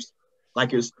 again,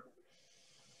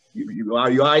 you all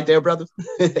right there, brother?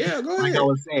 Yeah, go ahead. Like I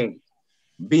was saying,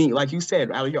 being, like you said,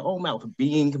 out of your own mouth,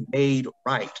 being made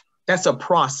right. That's a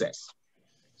process.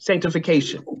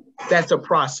 Sanctification, that's a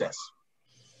process.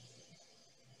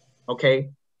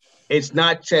 Okay? It's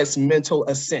not just mental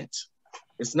assent.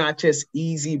 It's not just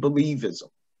easy believism.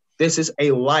 This is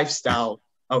a lifestyle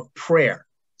of prayer,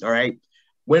 all right?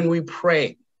 When we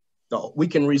pray, we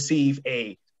can receive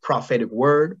a prophetic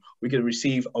word. We can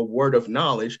receive a word of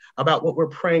knowledge about what we're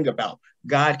praying about.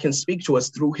 God can speak to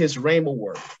us through his rhema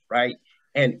word, right?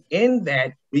 And in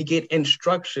that, we get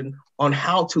instruction on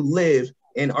how to live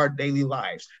in our daily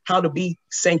lives, how to be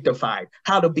sanctified,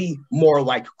 how to be more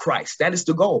like Christ. That is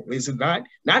the goal, is it not?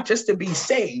 Not just to be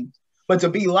saved, but to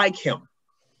be like him,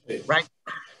 right?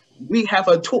 We have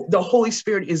a tool. The Holy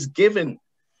Spirit is given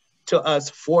to us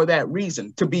for that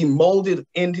reason, to be molded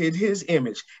into his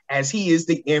image, as he is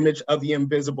the image of the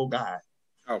invisible God.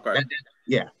 Okay.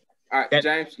 Yeah. All right,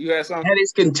 James, you had something? That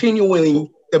is continuing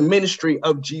the ministry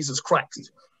of Jesus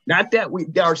Christ. Not that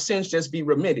our sins just be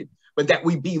remitted, but that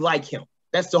we be like him.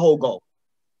 That's the whole goal.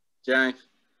 James?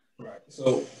 Right.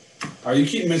 So you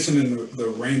keep mentioning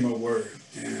the Rhema word,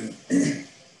 and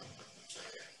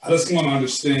I just want to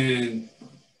understand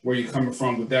where you're coming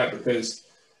from with that, because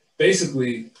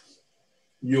basically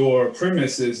your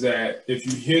premise is that if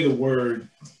you hear the word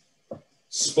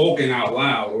spoken out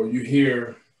loud, or you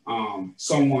hear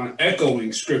someone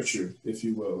echoing scripture, if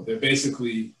you will, they're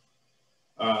basically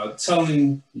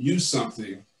telling you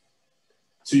something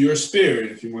to your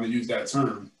spirit, if you want to use that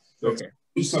term. Okay.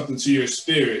 Do something to your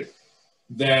spirit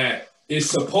that is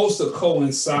supposed to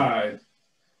coincide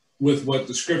with what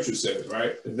the scripture says,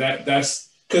 right? That's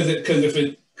because if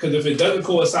it doesn't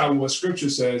coincide with what scripture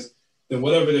says, then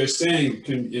whatever they're saying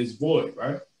is void,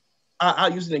 right?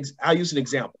 I'll use an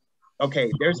example.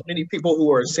 Okay, there's many people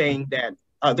who are saying that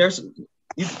there's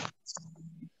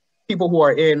people who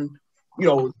are in,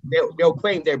 they'll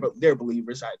claim they're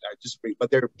believers. I disagree,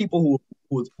 but there are people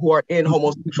who are in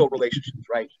homosexual relationships,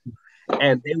 right?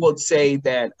 And they will say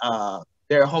that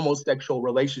their homosexual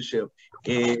relationship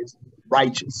is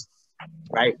righteous,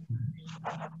 right?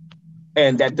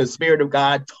 And that the Spirit of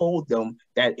God told them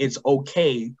that it's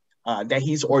okay, that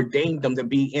he's ordained them to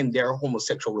be in their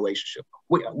homosexual relationship.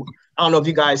 I don't know if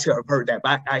you guys have heard that,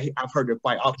 but I've heard it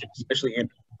quite often, especially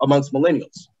amongst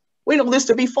millennials. We know this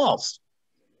to be false,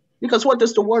 because what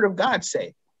does the Word of God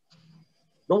say?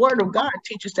 The Word of God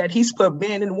teaches that he's put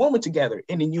man and woman together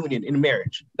in a union, in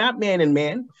marriage, not man and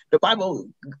man. The Bible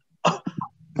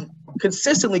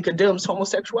consistently condemns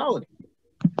homosexuality.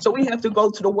 So we have to go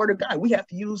to the Word of God. We have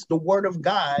to use the Word of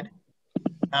God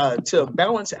to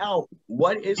balance out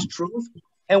what is truth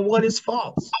and what is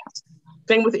false.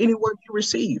 Same with any word you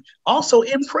receive. Also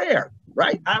in prayer,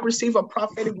 right? I receive a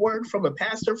prophetic word from a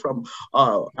pastor, from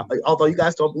although you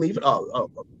guys don't believe it,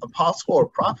 apostle or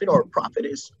prophet or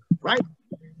prophetess, right?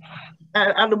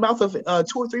 Out of the mouth of 2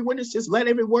 or 3 witnesses, let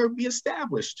every word be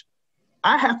established.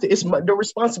 I have to, it's the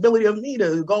responsibility of me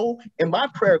to go in my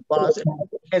prayer closet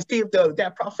and see if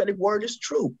that prophetic word is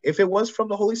true. If it was from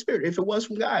the Holy Spirit, if it was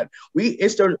from God,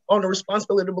 it's on the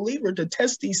responsibility of the believer to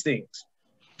test these things.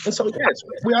 And so, yes,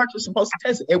 we are just supposed to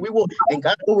test it, and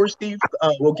God will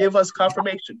will give us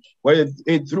confirmation, whether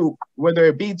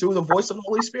it be through the voice of the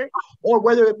Holy Spirit, or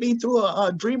whether it be through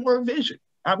a dream or a vision.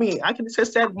 I mean, I can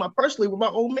test that personally with my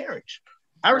own marriage.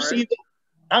 I received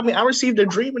a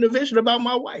dream and a vision about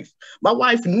my wife. My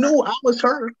wife knew I was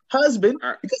her husband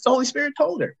because the Holy Spirit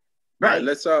told her. Right. All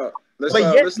right, let's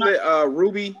let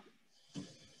Ruby,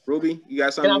 you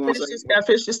got something you want to say? Can I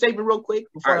finish this statement real quick?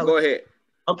 All right, go ahead.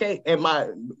 Okay, and my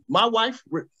wife,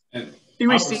 she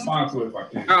received. I'll respond to it if I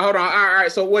can. Hold on. All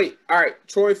right, so wait. All right,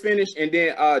 Troy finish, and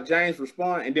then James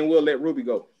respond, and then we'll let Ruby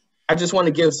go. I just want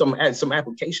to give some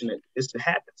application that this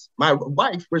happens. My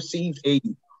wife received a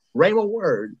rhema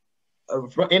word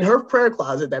in her prayer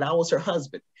closet that I was her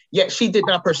husband. Yet she did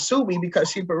not pursue me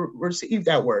because she received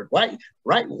that word. Right?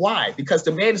 Why? Because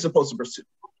the man is supposed to pursue.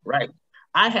 Right?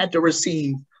 I had to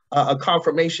receive a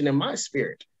confirmation in my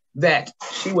spirit that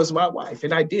she was my wife,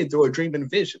 and I did through a dream and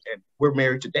vision, and we're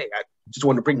married today. I just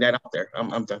want to bring that out there.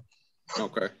 I'm done.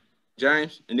 Okay,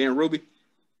 James, and then Ruby.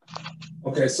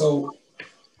 Okay, so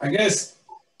I guess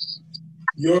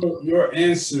your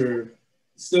answer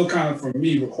still kind of, for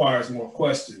me, requires more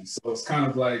questions. So it's kind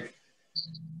of like,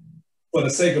 for the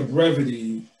sake of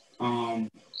brevity, I'll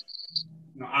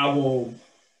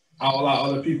allow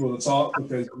other people to talk,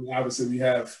 because obviously we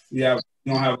don't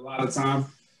have a lot of time.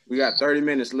 We got 30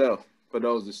 minutes left for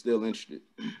those that are still interested.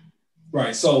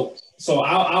 Right. So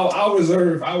I'll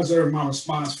reserve my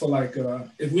response for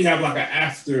if we have an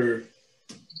after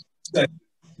session,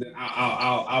 then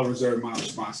I'll reserve my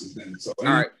responses then. So all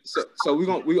right. So we're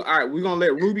gonna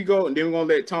let Ruby go, and then we're gonna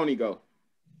let Tony go.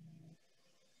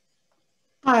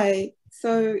 Hi.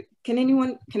 So can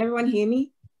everyone hear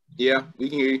me? Yeah, we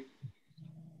can hear you.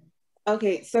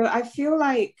 Okay, so I feel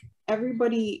like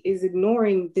everybody is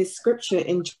ignoring this scripture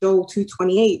in Joel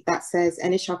 2:28 that says,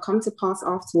 "And it shall come to pass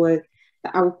afterward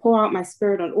that I will pour out my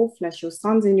spirit on all flesh. Your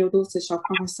sons and your daughters shall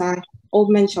prophesy,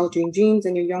 old men shall dream dreams,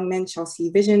 and your young men shall see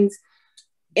visions."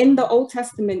 In the Old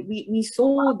Testament, we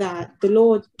saw that the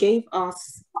Lord gave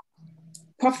us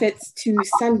prophets to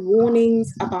send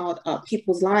warnings about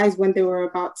people's lives when they were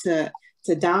about to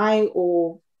die,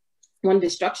 or when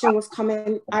destruction was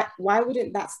coming, why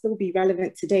wouldn't that still be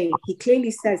relevant today? He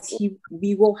clearly says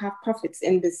we will have prophets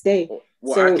in this day.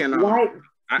 Well, so I can,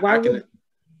 why would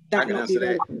that not be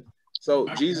relevant? That. So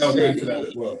Jesus said,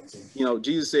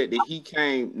 Jesus said that he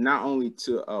came not only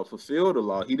to fulfill the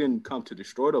law, he didn't come to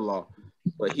destroy the law,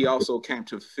 but he also came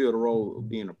to fulfill the role of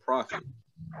being a prophet.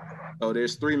 So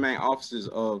there's three main offices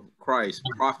of Christ: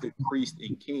 prophet, priest,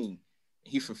 and king.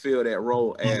 He fulfilled that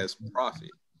role as prophet.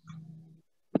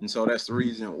 And so that's the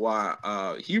reason why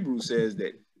Hebrews says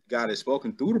that God has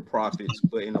spoken through the prophets,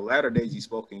 but in the latter days he's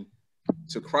spoken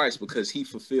to Christ because he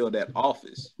fulfilled that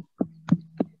office.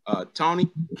 Tony?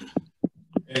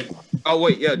 Oh,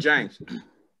 wait, yeah, James.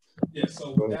 Yeah,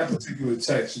 so that particular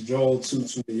text, Joel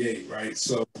 2:28, right?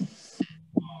 So,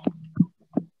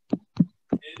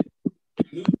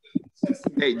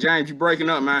 hey, James, you breaking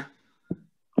up, man.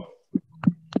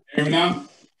 Hear me now?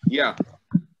 Yeah.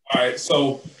 All right,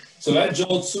 so that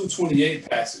Joel 2:28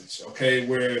 passage, okay,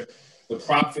 where the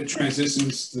prophet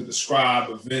transitions to describe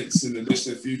events in the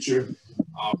distant future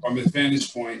from his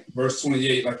vantage point, verse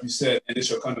 28, like you said, and it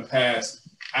shall come to pass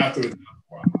after the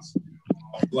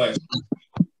flesh.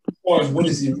 As far as what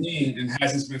does he mean and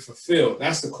has this been fulfilled?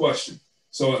 That's the question.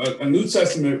 So a New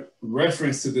Testament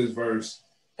reference to this verse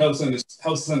helps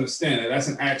us understand that. That's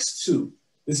in Acts 2.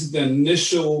 This is the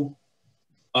initial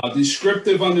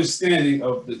descriptive understanding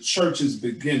of the church's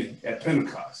beginning at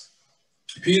Pentecost.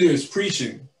 Peter is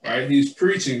preaching, right? He's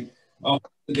preaching on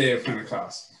the day of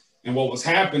Pentecost. And what was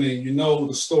happening, you know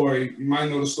the story, you might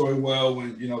know the story well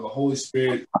when, the Holy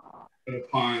Spirit put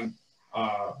upon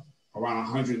around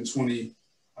 120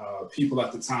 people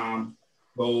at the time,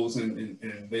 those,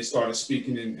 and they started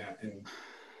speaking in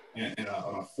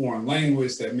a foreign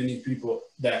language that many people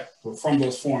that were from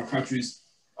those foreign countries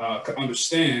could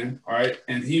understand, all right?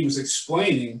 And he was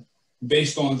explaining,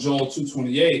 based on Joel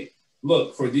 2:28,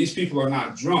 look, for these people are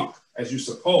not drunk, as you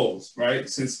suppose, right?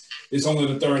 Since it's only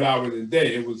the third hour of the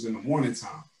day, it was in the morning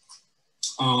time.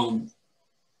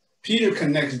 Peter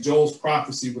connects Joel's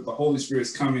prophecy with the Holy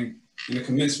Spirit's coming in the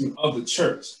commencement of the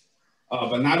church.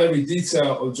 But not every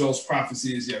detail of Joel's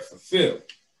prophecy is yet fulfilled.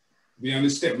 We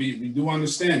understand, we do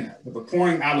understand that. But the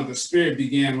pouring out of the Spirit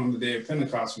began on the day of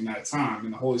Pentecost from that time,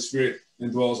 and the Holy Spirit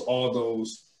indwells all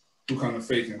those who come to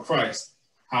faith in Christ.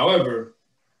 However,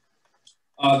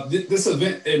 this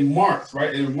event, it marked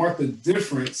the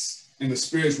difference in the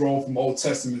Spirit's role from Old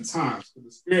Testament times.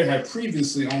 The Spirit had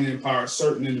previously only empowered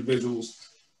certain individuals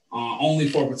only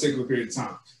for a particular period of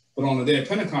time. But on the day of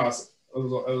Pentecost, it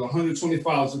was 120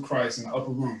 followers of Christ in the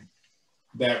upper room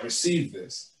that received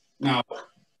this. Now,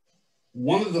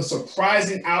 one of the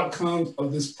surprising outcomes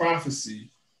of this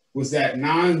prophecy was that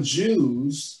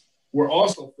non-Jews were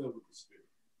also filled with the Spirit,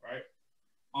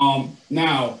 right?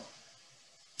 Now,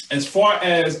 as far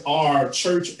as our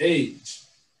church age,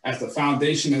 as the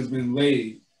foundation has been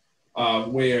laid,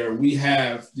 where we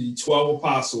have the 12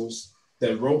 apostles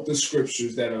that wrote the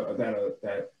scriptures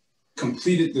that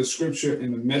completed the scripture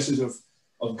and the message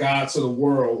of God to the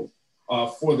world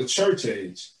for the church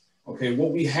age. Okay,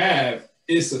 what we have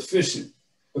is sufficient,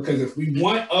 because if we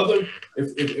want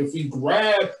if we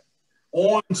grab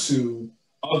onto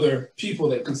other people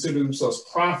that consider themselves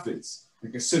prophets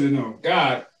and consider them of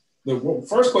God, the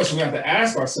first question we have to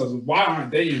ask ourselves is, why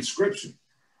aren't they in Scripture?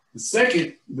 The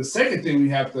second thing we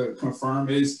have to confirm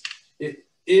is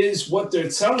what they're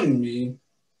telling me.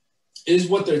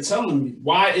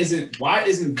 Why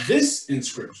isn't this in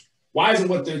Scripture? Why isn't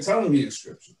what they're telling me in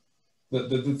Scripture?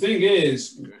 The thing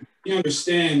is, you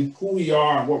understand who we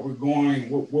are and what we're going,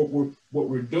 what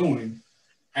we're doing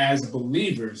as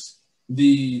believers.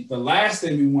 The last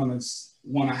thing we want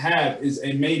to have is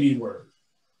a maybe word.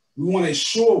 We want a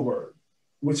sure word,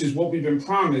 which is what we've been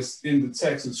promised in the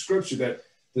text of Scripture, that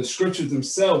the Scriptures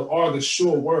themselves are the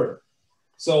sure word.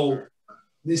 So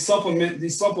these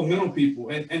supplemental people,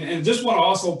 and just want to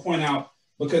also point out,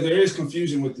 because there is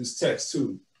confusion with this text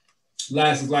too.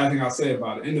 Last thing I'll say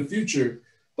about it. In the future,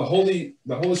 the Holy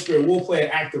Spirit will play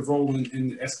an active role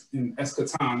in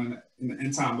eschaton, in the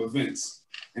end time events,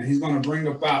 and He's going to bring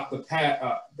about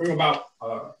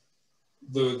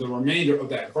the remainder of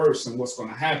that verse and what's going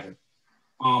to happen.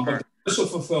 But the initial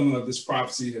fulfillment of this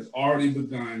prophecy has already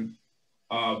begun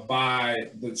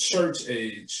by the church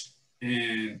age,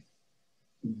 and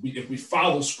if we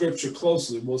follow Scripture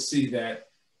closely, we'll see that.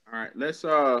 All right, let's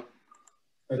let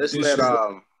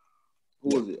who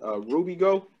was it? Ruby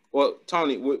go? Well,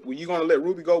 Tony, were you going to let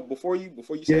Ruby go before you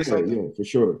say something? Yeah, for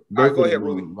sure. All right, go ahead,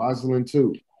 Ruby. Rosalind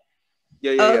too.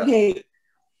 Yeah. Okay.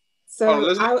 So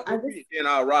let's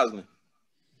Rosalind.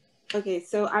 Okay,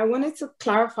 so I wanted to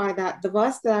clarify that the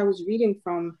verse that I was reading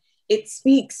from it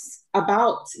speaks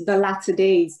about the latter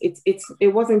days.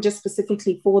 It wasn't just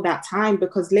specifically for that time,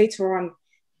 because later on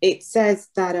it says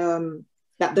that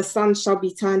that the sun shall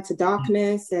be turned to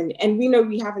darkness, and we know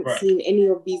we haven't seen any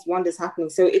of these wonders happening.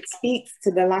 So it speaks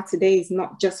to the latter days,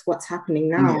 not just what's happening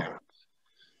now. Yeah.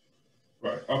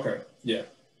 Right. Okay. Yeah.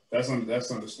 That's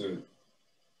understood.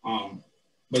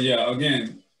 But yeah,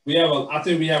 again, I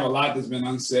think we have a lot that's been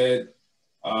unsaid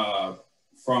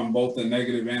from both the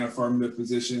negative and affirmative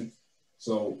position.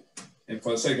 So, and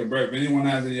for the sake of breath, if anyone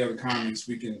has any other comments,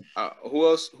 we can. Who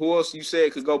else you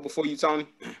said could go before you, Tony?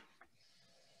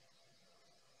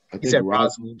 I think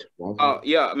Rosalind.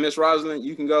 Yeah, Miss Rosalind,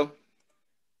 you can go.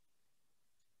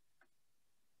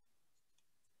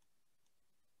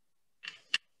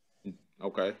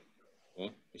 Okay.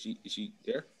 Well, is she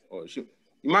there? Or you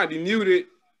might be muted.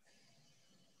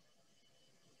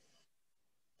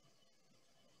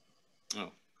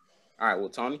 Oh. All right. Well,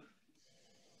 Tony.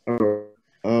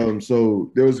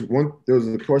 So there was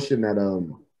a question that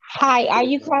Hi, are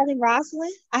you calling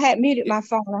Rosalind? I had muted my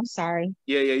phone. I'm sorry.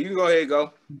 Yeah, you can go ahead,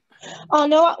 go. Oh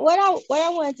no, what I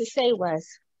wanted to say was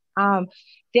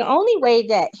the only way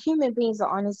that human beings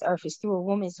are on this earth is through a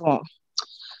woman's womb.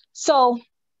 So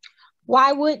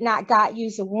why would not God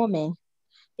use a woman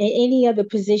in any other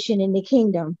position in the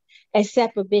kingdom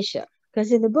except a bishop?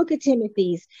 Because in the book of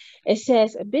Timothy, it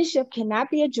says a bishop cannot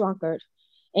be a drunkard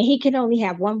and he can only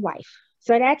have one wife.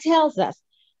 So that tells us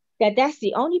that that's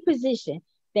the only position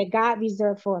that God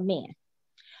reserved for a man.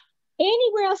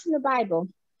 Anywhere else in the Bible,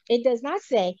 it does not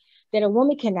say that a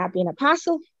woman cannot be an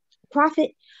apostle,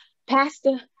 prophet,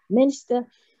 pastor, minister,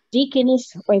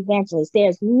 deaconess, or evangelist.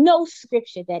 There's no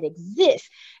scripture that exists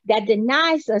that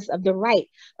denies us of the right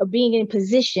of being in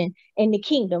position in the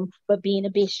kingdom, but being a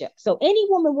bishop. So any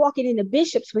woman walking in a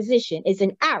bishop's position is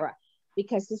an error,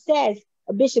 because it says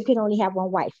a bishop can only have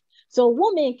one wife. So a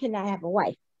woman cannot have a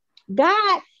wife.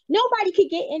 Nobody could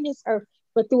get in this earth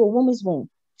but through a woman's womb.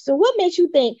 So what makes you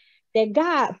think that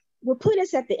God will put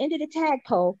us at the end of the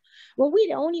tadpole when we're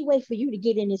the only way for you to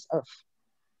get in this earth?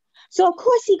 So of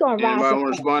course he's gonna rise. Anybody want to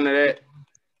respond to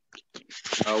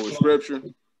that? With scripture.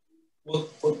 Well,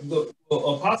 the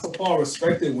Apostle Paul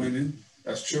respected women.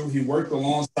 That's true. He worked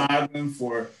alongside them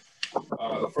for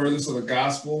the furtherance of the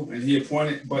gospel, and he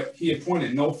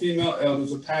appointed no female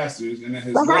elders or pastors. And in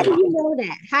his how do you know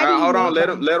that? Hold on,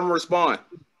 let him respond.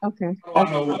 Okay. I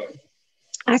know what.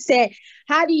 I said,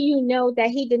 how do you know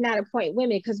that he did not appoint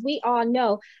women? Because we all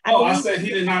know. I said he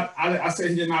did not. I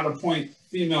said he did not appoint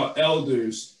female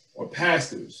elders or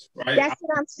pastors. Right. That's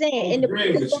what I'm saying. In the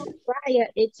book of Zechariah,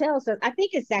 it tells us. I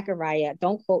think it's Zechariah.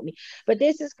 Don't quote me, but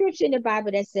there's a scripture in the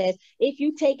Bible that says, "If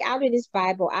you take out of this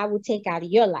Bible, I will take out of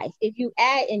your life. If you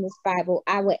add in this Bible,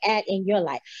 I will add in your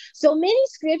life." So many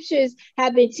scriptures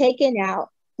have been taken out.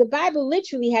 The Bible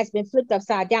literally has been flipped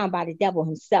upside down by the devil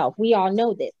himself. We all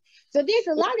know this. So there's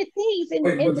a lot of things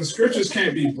but the scriptures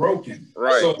can't be broken.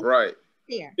 Right, so right.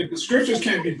 If the scriptures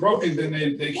can't be broken, then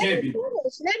they can't be broken.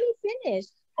 Let me finish.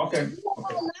 Okay. There's a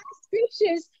lot of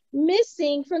scriptures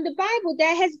missing from the Bible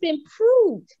that has been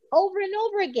proved over and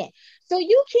over again. So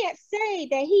you can't say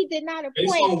that he did not appoint.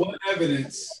 Based on what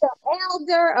evidence? The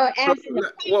elder or as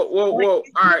Whoa.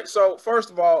 All right. So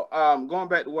first of all, going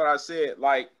back to what I said,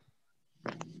 like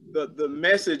the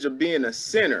message of being a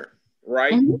sinner,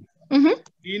 right?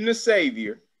 Being a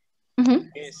savior,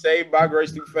 and saved by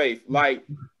grace through faith, like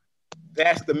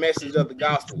that's the message of the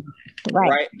gospel,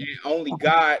 right? And only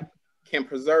God can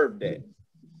preserve that.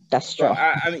 That's true. So,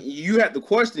 I mean, you have to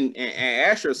question and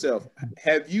ask yourself: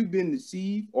 have you been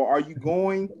deceived, or are you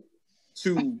going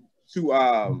to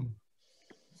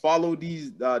follow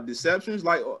these deceptions?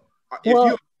 Like, this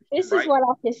is what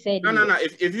I just said. No.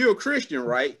 If you're a Christian,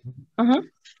 right?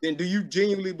 Then do you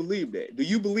genuinely believe that? Do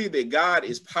you believe that God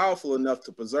is powerful enough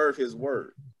to preserve His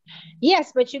word?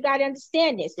 Yes, but you got to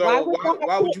understand this. So why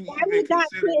would you even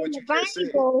consider what you just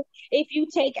said? If you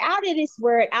take out of this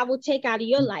word, I will take out of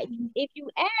your life. If you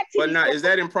add to, but now is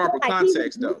that in proper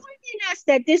context though? Warning us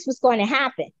that this was going to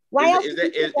happen. Why is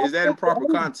that in proper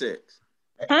context?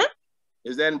 Huh?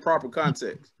 Is that in proper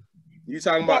context? You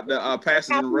talking about the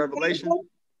passage in Revelation?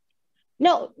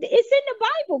 No, it's in the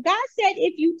Bible. God said,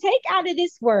 if you take out of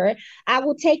this word, I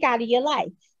will take out of your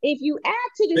life. If you add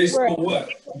to this word,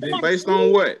 based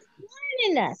on what?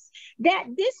 Warning us that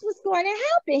this was going to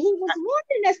happen. He was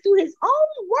warning us through his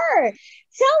own word,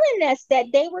 telling us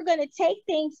that they were going to take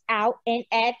things out and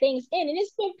add things in. And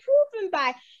it's been proven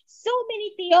by so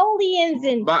many theologians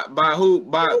and by who?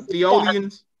 By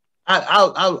theologians? I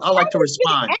like to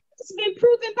respond. It's been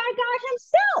proven by God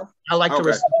himself. I like to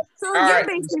respond. So all right.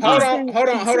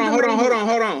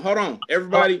 Hold on.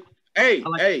 Everybody. Hey.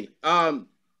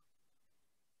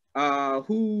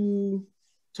 Who?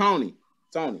 Tony.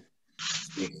 All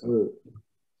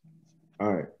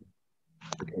right.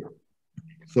 Okay.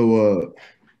 So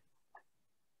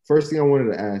first thing I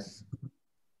wanted to ask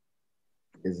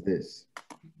is this.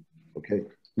 Okay.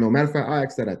 No, matter of fact, I'll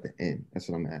ask that at the end. That's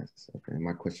what I'm gonna ask. Okay. I'm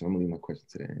gonna leave my question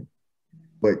to the end.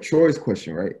 But Troy's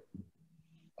question, right?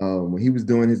 When he was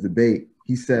doing his debate,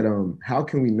 he said, how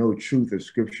can we know truth if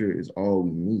scripture is all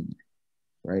we need?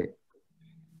 Right?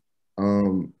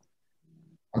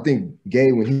 I think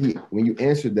Gay, when you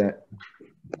answered that,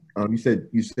 you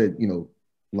said, you know,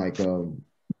 like you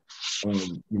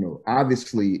know,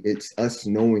 obviously it's us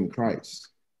knowing Christ,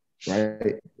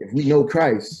 right? If we know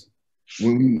Christ,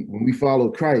 when we follow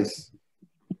Christ,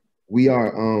 we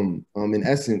are in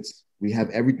essence, we have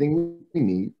everything we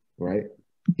need, right?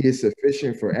 He is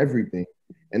sufficient for everything.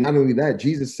 And not only that,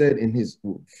 Jesus said in his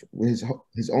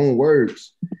own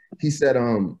words, he said,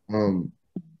 you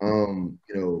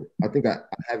know, I think I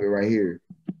have it right here.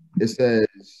 It says,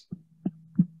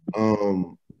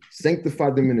 sanctify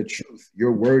them in the truth.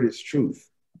 Your word is truth,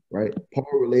 right? Paul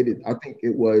related, I think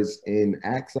it was in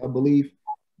Acts, I believe,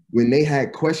 when they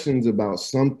had questions about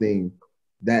something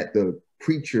that the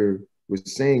preacher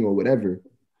was saying or whatever,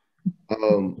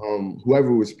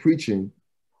 whoever was preaching,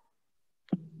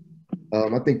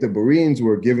 I think the Bereans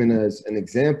were giving us an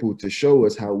example to show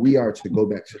us how we are to go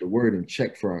back to the word and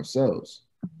check for ourselves,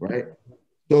 right?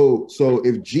 So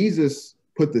if Jesus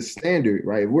put the standard,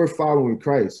 right, if we're following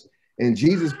Christ and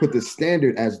Jesus put the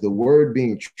standard as the word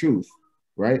being truth,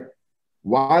 right?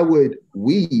 Why would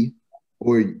we,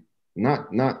 or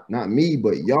not me,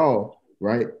 but y'all,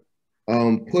 right,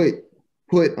 put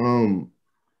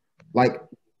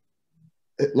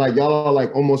like y'all are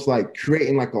like almost like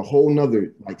creating like a whole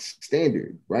nother like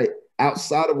standard, right?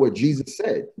 Outside of what Jesus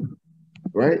said,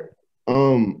 right?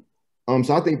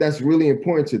 So I think that's really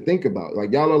important to think about.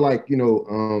 Like y'all are like, you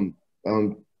know,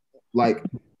 like,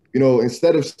 you know,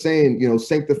 instead of saying, you know,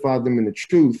 sanctify them in the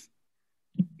truth,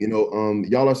 you know,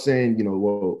 y'all are saying, you know,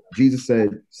 well, Jesus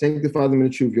said, sanctify them in the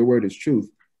truth, your word is truth.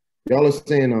 Y'all are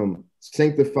saying,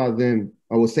 sanctify them,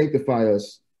 I will sanctify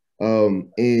us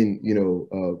in, you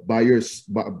know, by your,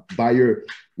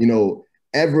 you know,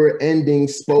 ever-ending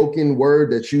spoken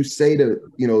word that you say to,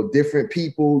 you know, different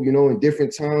people, you know, in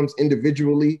different times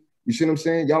individually. You see what I'm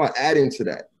saying? Y'all are adding to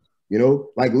that, you know,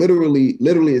 like literally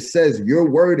it says your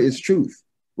word is truth.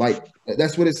 Like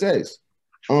that's what it says.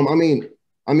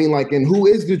 I mean, like, and who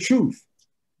is the truth?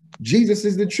 Jesus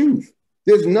is the truth.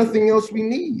 There's nothing else we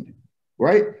need,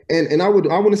 right? And I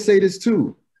want to say this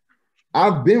too.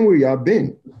 I've been where y'all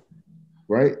been,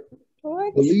 right?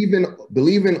 What? Believe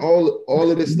in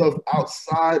all of this stuff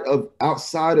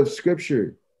outside of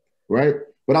scripture, right?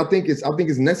 But I think it's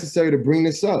necessary to bring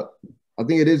this up. I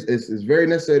think it's very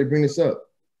necessary to bring this up.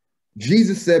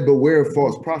 Jesus said, beware of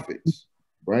false prophets,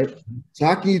 right? So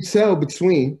how can you tell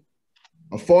between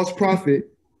a false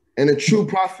prophet and a true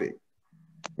prophet,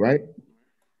 right?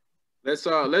 Let's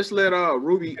let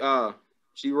Ruby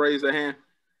she raised her hand.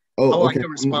 Oh, okay. I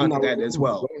can respond to that as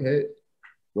well.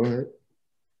 Go ahead.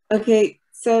 Okay,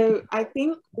 so I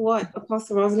think what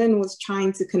Apostle Rosalind was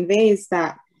trying to convey is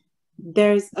that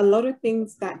there's a lot of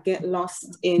things that get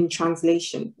lost in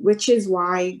translation, which is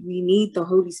why we need the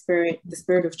Holy Spirit, the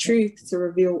Spirit of truth, to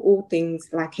reveal all things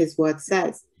like his word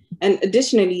says. And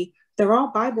additionally, there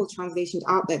are Bible translations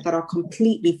out there that are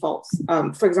completely false.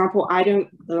 For example, I don't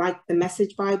like the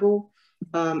Message Bible.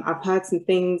 I've heard some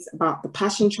things about the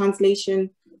Passion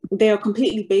Translation. They are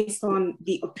completely based on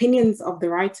the opinions of the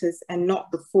writers and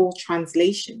not the full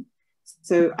translation.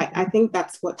 So I think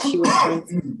that's what she was trying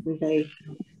to convey.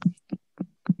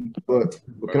 But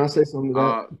can I say something to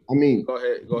that? I mean, go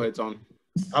ahead, Tony.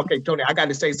 Okay, Tony, I got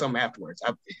to say something afterwards.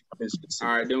 All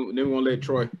right, then we're gonna let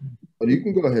Troy. Oh, you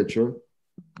can go ahead, Troy.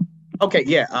 Okay,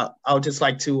 yeah, I would just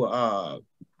like to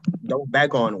go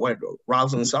back on what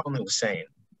Rosalind Solomon was saying.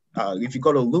 If you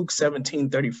go to Luke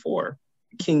 17:34,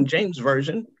 King James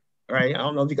Version, right? I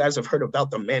don't know if you guys have heard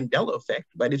about the Mandela effect,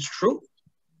 but it's true.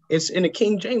 It's in the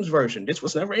King James Version. This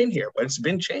was never in here, but it's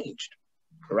been changed,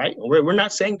 right? We're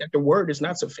not saying that the word is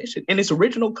not sufficient. In its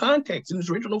original context, in its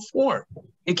original form,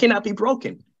 it cannot be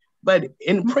broken. But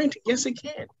in print, yes, it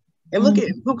can. And look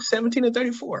at Luke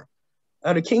 17:34,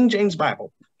 the King James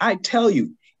Bible. I tell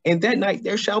you, in that night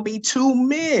there shall be two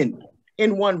men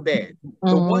in one bed.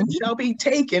 The one shall be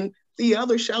taken, the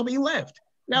other shall be left.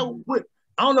 Now,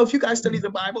 I don't know if you guys study the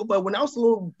Bible, but when I was a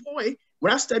little boy,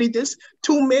 when I studied this,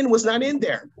 2 men was not in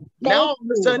there. Now all of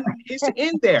a sudden it's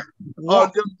in there.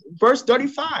 Verse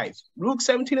 35, Luke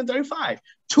 17 and 35.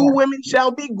 2 women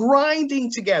shall be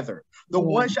grinding together. The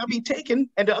one shall be taken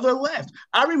and the other left.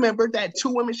 I remember that 2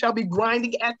 women shall be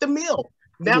grinding at the mill.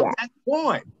 Now that's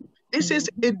one. This is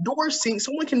endorsing,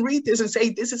 someone can read this and say,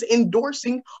 this is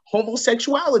endorsing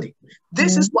homosexuality.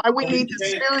 This is why we need the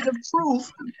spirit of truth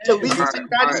to lead us in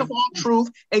guidance of all truth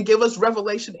and give us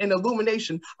revelation and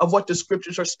illumination of what the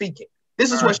scriptures are speaking.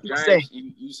 This is what she's saying.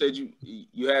 You said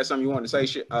you had something you wanted to say,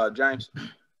 James?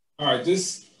 All right,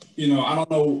 this, I don't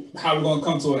know how we're gonna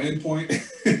come to an end point.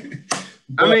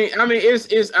 I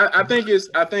think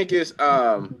it's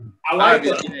I like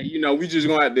that, we just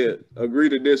gonna have to agree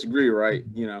to disagree, right?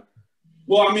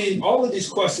 Well, all of these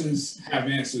questions have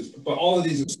answers, but all of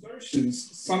these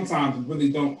assertions sometimes really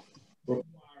don't require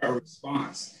a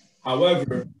response.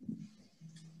 However,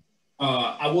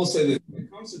 I will say that when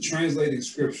it comes to translating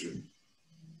scripture,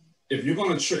 if you're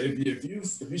going to if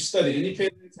you study any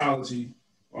paleontology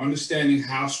or understanding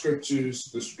how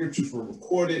the scriptures were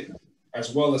recorded,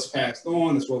 as well as passed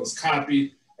on, as well as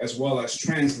copied, as well as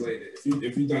translated,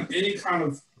 if you've done any kind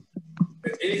of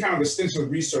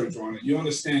extensive research on it, you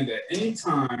understand that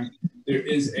anytime there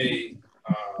is a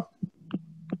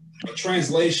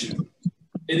translation,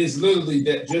 it is literally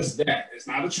just that. It's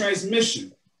not a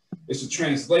transmission, it's a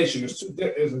translation.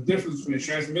 There's a difference between a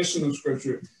transmission of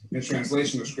scripture and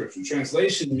translation of scripture.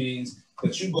 Translation means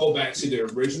that you go back to the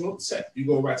original text, you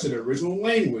go back to the original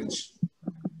language,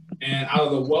 and out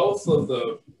of the wealth of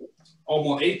the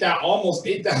almost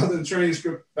 8,000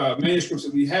 manuscripts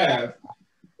that we have,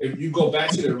 if you go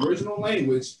back to the original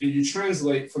language and you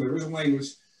translate from the original language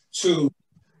to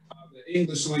the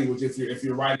English language, if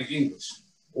you're writing English,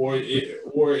 or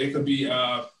it could be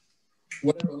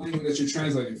whatever language that you're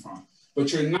translating from,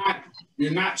 but you're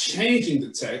not changing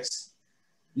the text.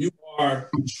 You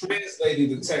are translating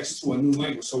the text to a new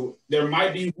language. So there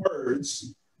might be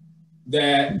words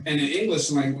that in the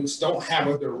English language don't have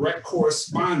a direct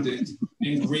correspondent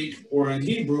in Greek or in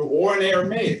Hebrew or in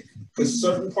Aramaic, because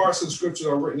certain parts of the scripture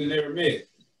are written in Aramaic.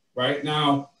 Right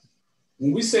now,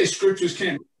 when we say scriptures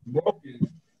can't be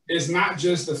broken, it's not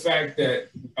just the fact that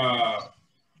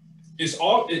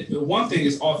one thing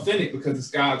is authentic because it's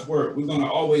God's word. We're going to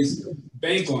always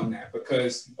bank on that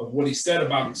because of what he said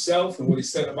about himself and what he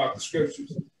said about the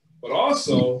scriptures. But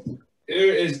also,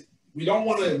 we don't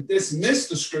want to dismiss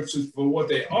the scriptures for what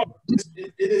they are.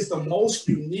 It is the most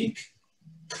unique,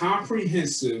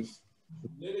 comprehensive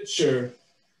literature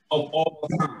of all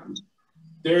time.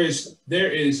 There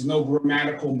is no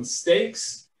grammatical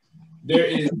mistakes.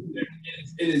 It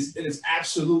is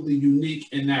absolutely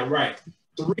unique in that right.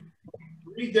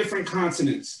 Three different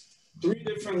continents, 3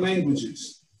 different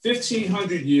languages,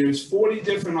 1,500 years, 40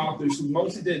 different authors who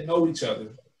mostly didn't know each other,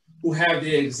 who have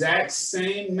the exact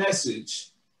same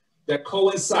message that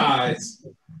coincides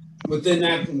within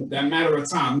that matter of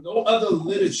time. No other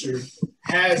literature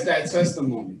has that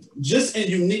testimony, just in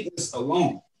uniqueness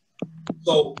alone.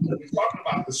 So when we're talking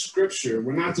about the scripture,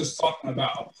 we're not just talking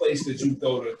about a place that you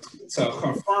go to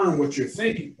confirm what you're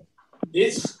thinking.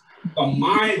 It's the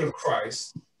mind of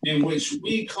Christ in which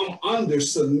we come under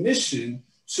submission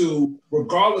to,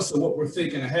 regardless of what we're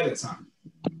thinking ahead of time.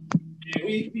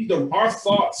 And our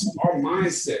thoughts, our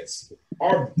mindsets,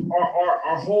 our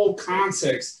whole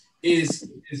context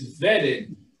is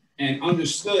vetted and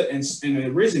understood and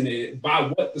originated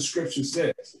by what the scripture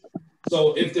says.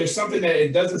 So if there's something that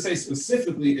it doesn't say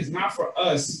specifically, it's not for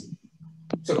us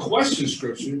to question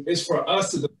scripture, it's for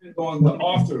us to depend on the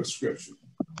author of scripture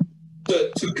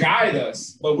to guide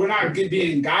us, but we're not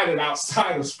being guided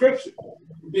outside of scripture.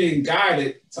 We're being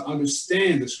guided to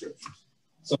understand the scriptures.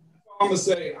 So I'm gonna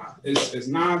say it's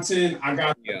 9:10.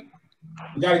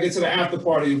 We got to get to the after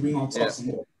party if we're gonna talk some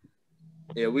more.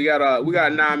 Yeah, we got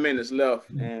 9 minutes left,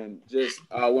 and just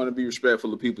I want to be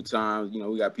respectful of people's time.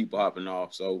 We got people hopping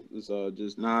off, so it's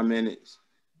just 9 minutes.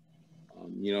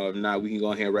 If not, we can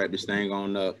go ahead and wrap this thing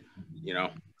on up.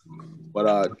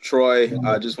 But Troy,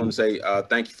 I just want to say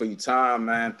thank you for your time,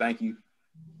 man. Thank you,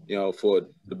 for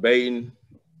debating.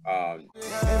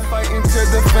 Fighting to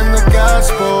defend the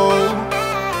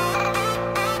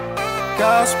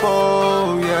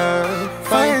gospel, yeah.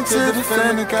 Fighting to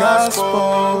defend the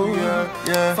gospel,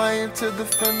 yeah. Fighting to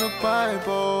defend the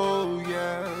Bible,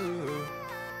 yeah.